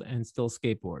 years old and still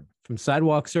skateboard. From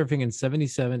sidewalk surfing in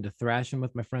 77 to thrashing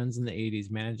with my friends in the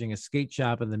 80s, managing a skate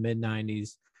shop in the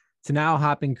mid-90s, to now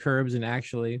hopping curbs and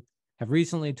actually have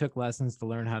recently took lessons to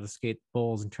learn how to skate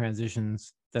bowls and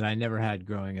transitions that I never had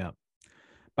growing up.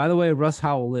 By the way, Russ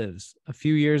Howell lives. A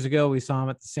few years ago, we saw him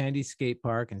at the Sandy Skate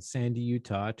Park in Sandy,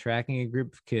 Utah, tracking a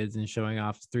group of kids and showing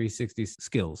off his 360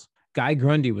 skills. Guy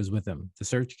Grundy was with him. The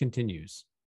search continues."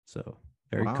 So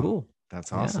very cool.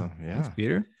 That's awesome. Yeah. Thanks,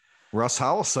 Peter. Russ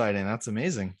Howell sighting. That's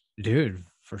amazing. Dude,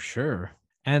 for sure.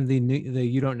 And the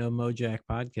You Don't Know Mojack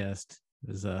podcast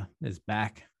is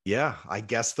back. Yeah, I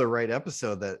guessed the right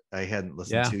episode that I hadn't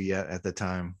listened to yet at the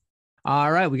time.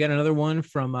 All right, we got another one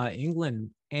from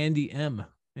England, Andy M.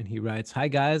 And he writes, "Hi,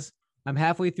 guys. I'm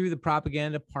halfway through the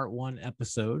Propaganda Part 1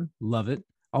 episode. Love it.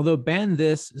 Although Ban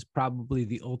This is probably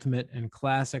the ultimate and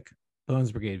classic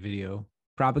Bones Brigade video,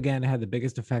 Propaganda had the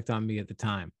biggest effect on me at the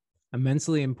time.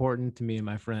 Immensely important to me and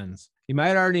my friends. You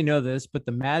might already know this, but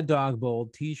the Mad Dog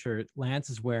Bold t-shirt Lance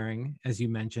is wearing, as you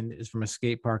mentioned, is from a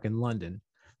skate park in London.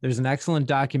 There's an excellent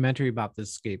documentary about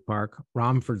this skate park,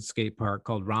 Romford Skate Park,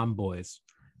 called Rom Boys,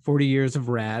 40 Years of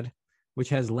Rad, which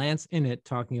has Lance in it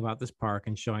talking about this park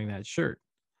and showing that shirt.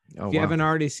 If you haven't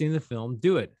already seen the film,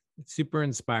 do it. It's super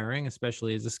inspiring,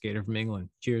 especially as a skater from England.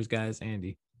 Cheers, guys.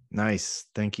 Andy." Nice.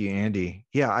 Thank you, Andy.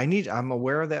 Yeah, I'm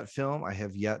aware of that film. I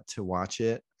have yet to watch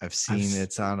it. I've seen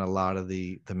it's on a lot of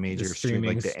the major stream,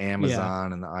 like the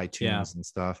Amazon and the iTunes and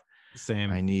stuff. Same.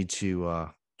 I need to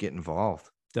get involved.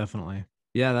 Definitely.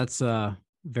 Yeah, that's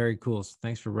very cool. So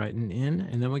thanks for writing in.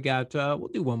 And then we got, we'll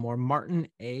do one more. Martin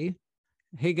A.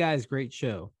 "Hey guys, great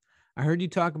show. I heard you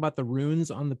talk about the runes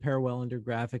on the Perwellender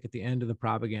graphic at the end of the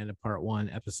Propaganda Part 1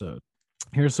 episode.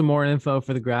 Here's some more info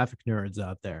for the graphic nerds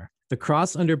out there. The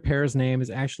cross under Pear's name is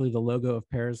actually the logo of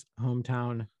Pear's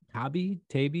hometown, Tabby.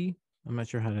 I'm not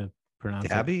sure how to pronounce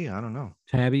Tabby? I don't know.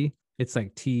 Tabby. It's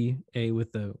like T-A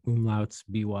with the umlauts,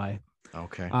 B-Y.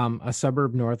 Okay. A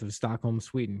suburb north of Stockholm,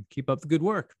 Sweden. Keep up the good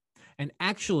work." And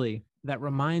actually, that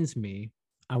reminds me,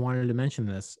 I wanted to mention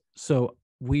this. So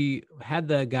we had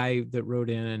the guy that wrote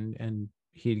in and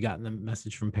he had gotten the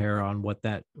message from Per on what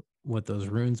those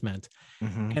runes meant.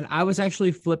 Mm-hmm. And I was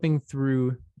actually flipping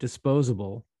through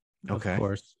Disposable, of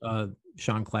course,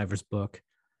 Sean Cliver's book,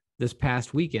 this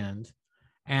past weekend.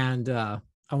 And I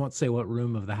won't say what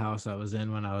room of the house I was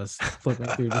in when I was flipping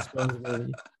through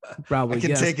Disposable. Probably I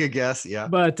can take a guess, yeah.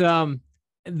 But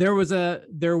there was a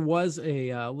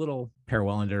little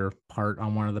Perwellender part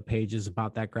on one of the pages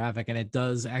about that graphic, and it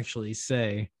does actually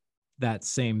say that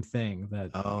same thing.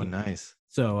 Nice.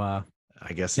 So I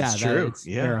guess it's true. It's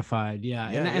verified. Yeah.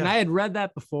 And I had read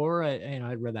that before.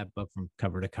 I'd read that book from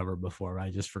cover to cover before.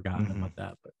 I just forgotten about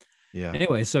that. But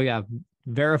anyway, so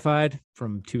verified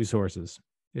from 2 sources.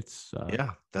 It's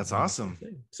that's awesome.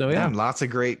 So and lots of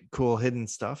great, cool hidden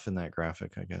stuff in that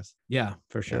graphic, I guess. Yeah,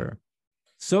 for sure.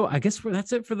 So I guess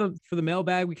that's it for the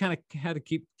mailbag. We kind of had to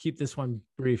keep this one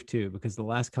brief too, because the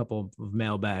last couple of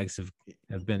mailbags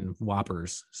have been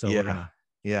whoppers. So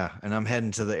and I'm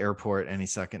heading to the airport any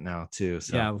second now too.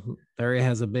 So Larry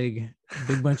has a big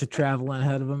bunch of traveling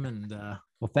ahead of him. And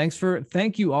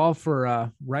thank you all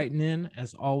for writing in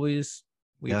as always.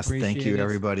 We appreciate thank you,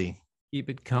 everybody. Keep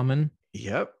it coming.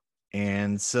 Yep.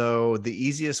 And so the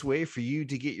easiest way for you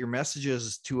to get your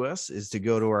messages to us is to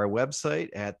go to our website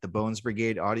at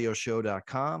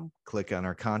thebonesbrigadeaudioshow.com, click on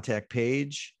our contact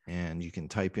page, and you can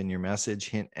type in your message,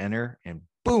 hit enter, and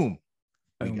boom,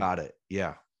 we got it.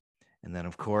 Yeah. And then,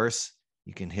 of course,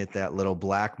 you can hit that little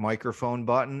black microphone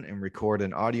button and record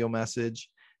an audio message.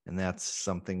 And that's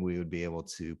something we would be able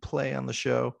to play on the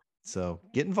show. So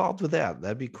get involved with that.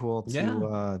 That'd be cool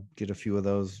to get a few of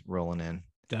those rolling in.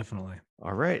 Definitely.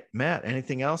 All right, Matt,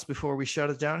 anything else before we shut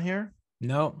it down here?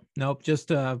 Nope.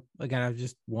 Just again,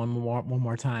 just one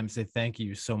more time say thank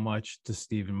you so much to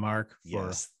Steve and Mark for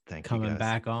coming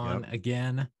back on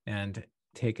again and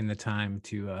taking the time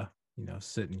to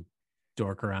sit and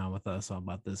dork around with us all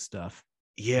about this stuff.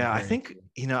 Yeah, I think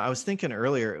I was thinking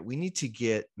earlier we need to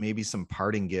get maybe some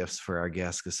parting gifts for our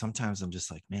guests, because sometimes I'm just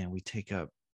like, man, we take up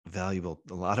a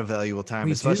lot of valuable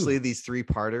time, especially these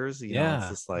 3-parters. It's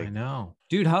just like, I know,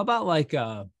 dude. How about like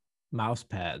mouse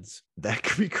pads? That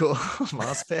could be cool.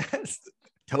 Mouse pads,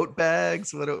 tote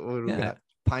bags. What do we got?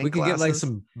 pint We could get like glasses.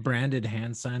 some branded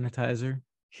hand sanitizer,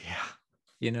 Yeah.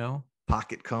 you know,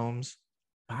 Pocket combs.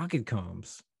 pocket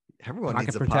combs, Everyone pocket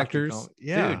needs a protectors. pocket comb.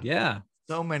 Yeah. Dude, yeah.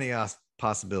 So many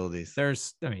possibilities.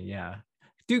 Yeah.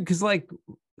 Dude, because like,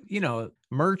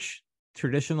 merch,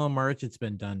 traditional merch, it's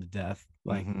been done to death.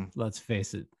 Like, let's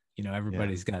face it,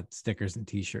 everybody's got stickers and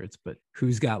t-shirts, but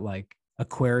who's got like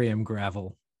aquarium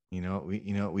gravel? You know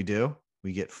what we do?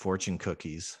 We get fortune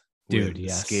cookies. Dude, with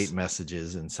yes. skate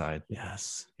messages inside.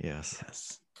 Yes.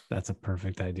 Yes. That's a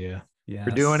perfect idea. Yeah.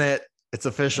 We're doing it. It's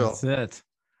official. That's it.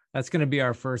 That's going to be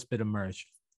our first bit of merch.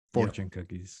 Fortune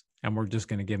cookies. And we're just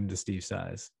going to give them to Steve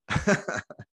Saiz.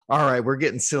 All right. We're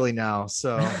getting silly now.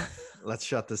 So let's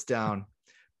shut this down.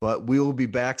 But we will be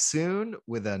back soon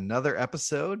with another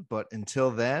episode. But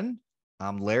until then,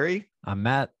 I'm Larry. I'm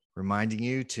Matt. Reminding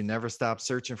you to never stop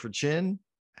searching for chin.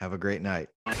 Have a great night.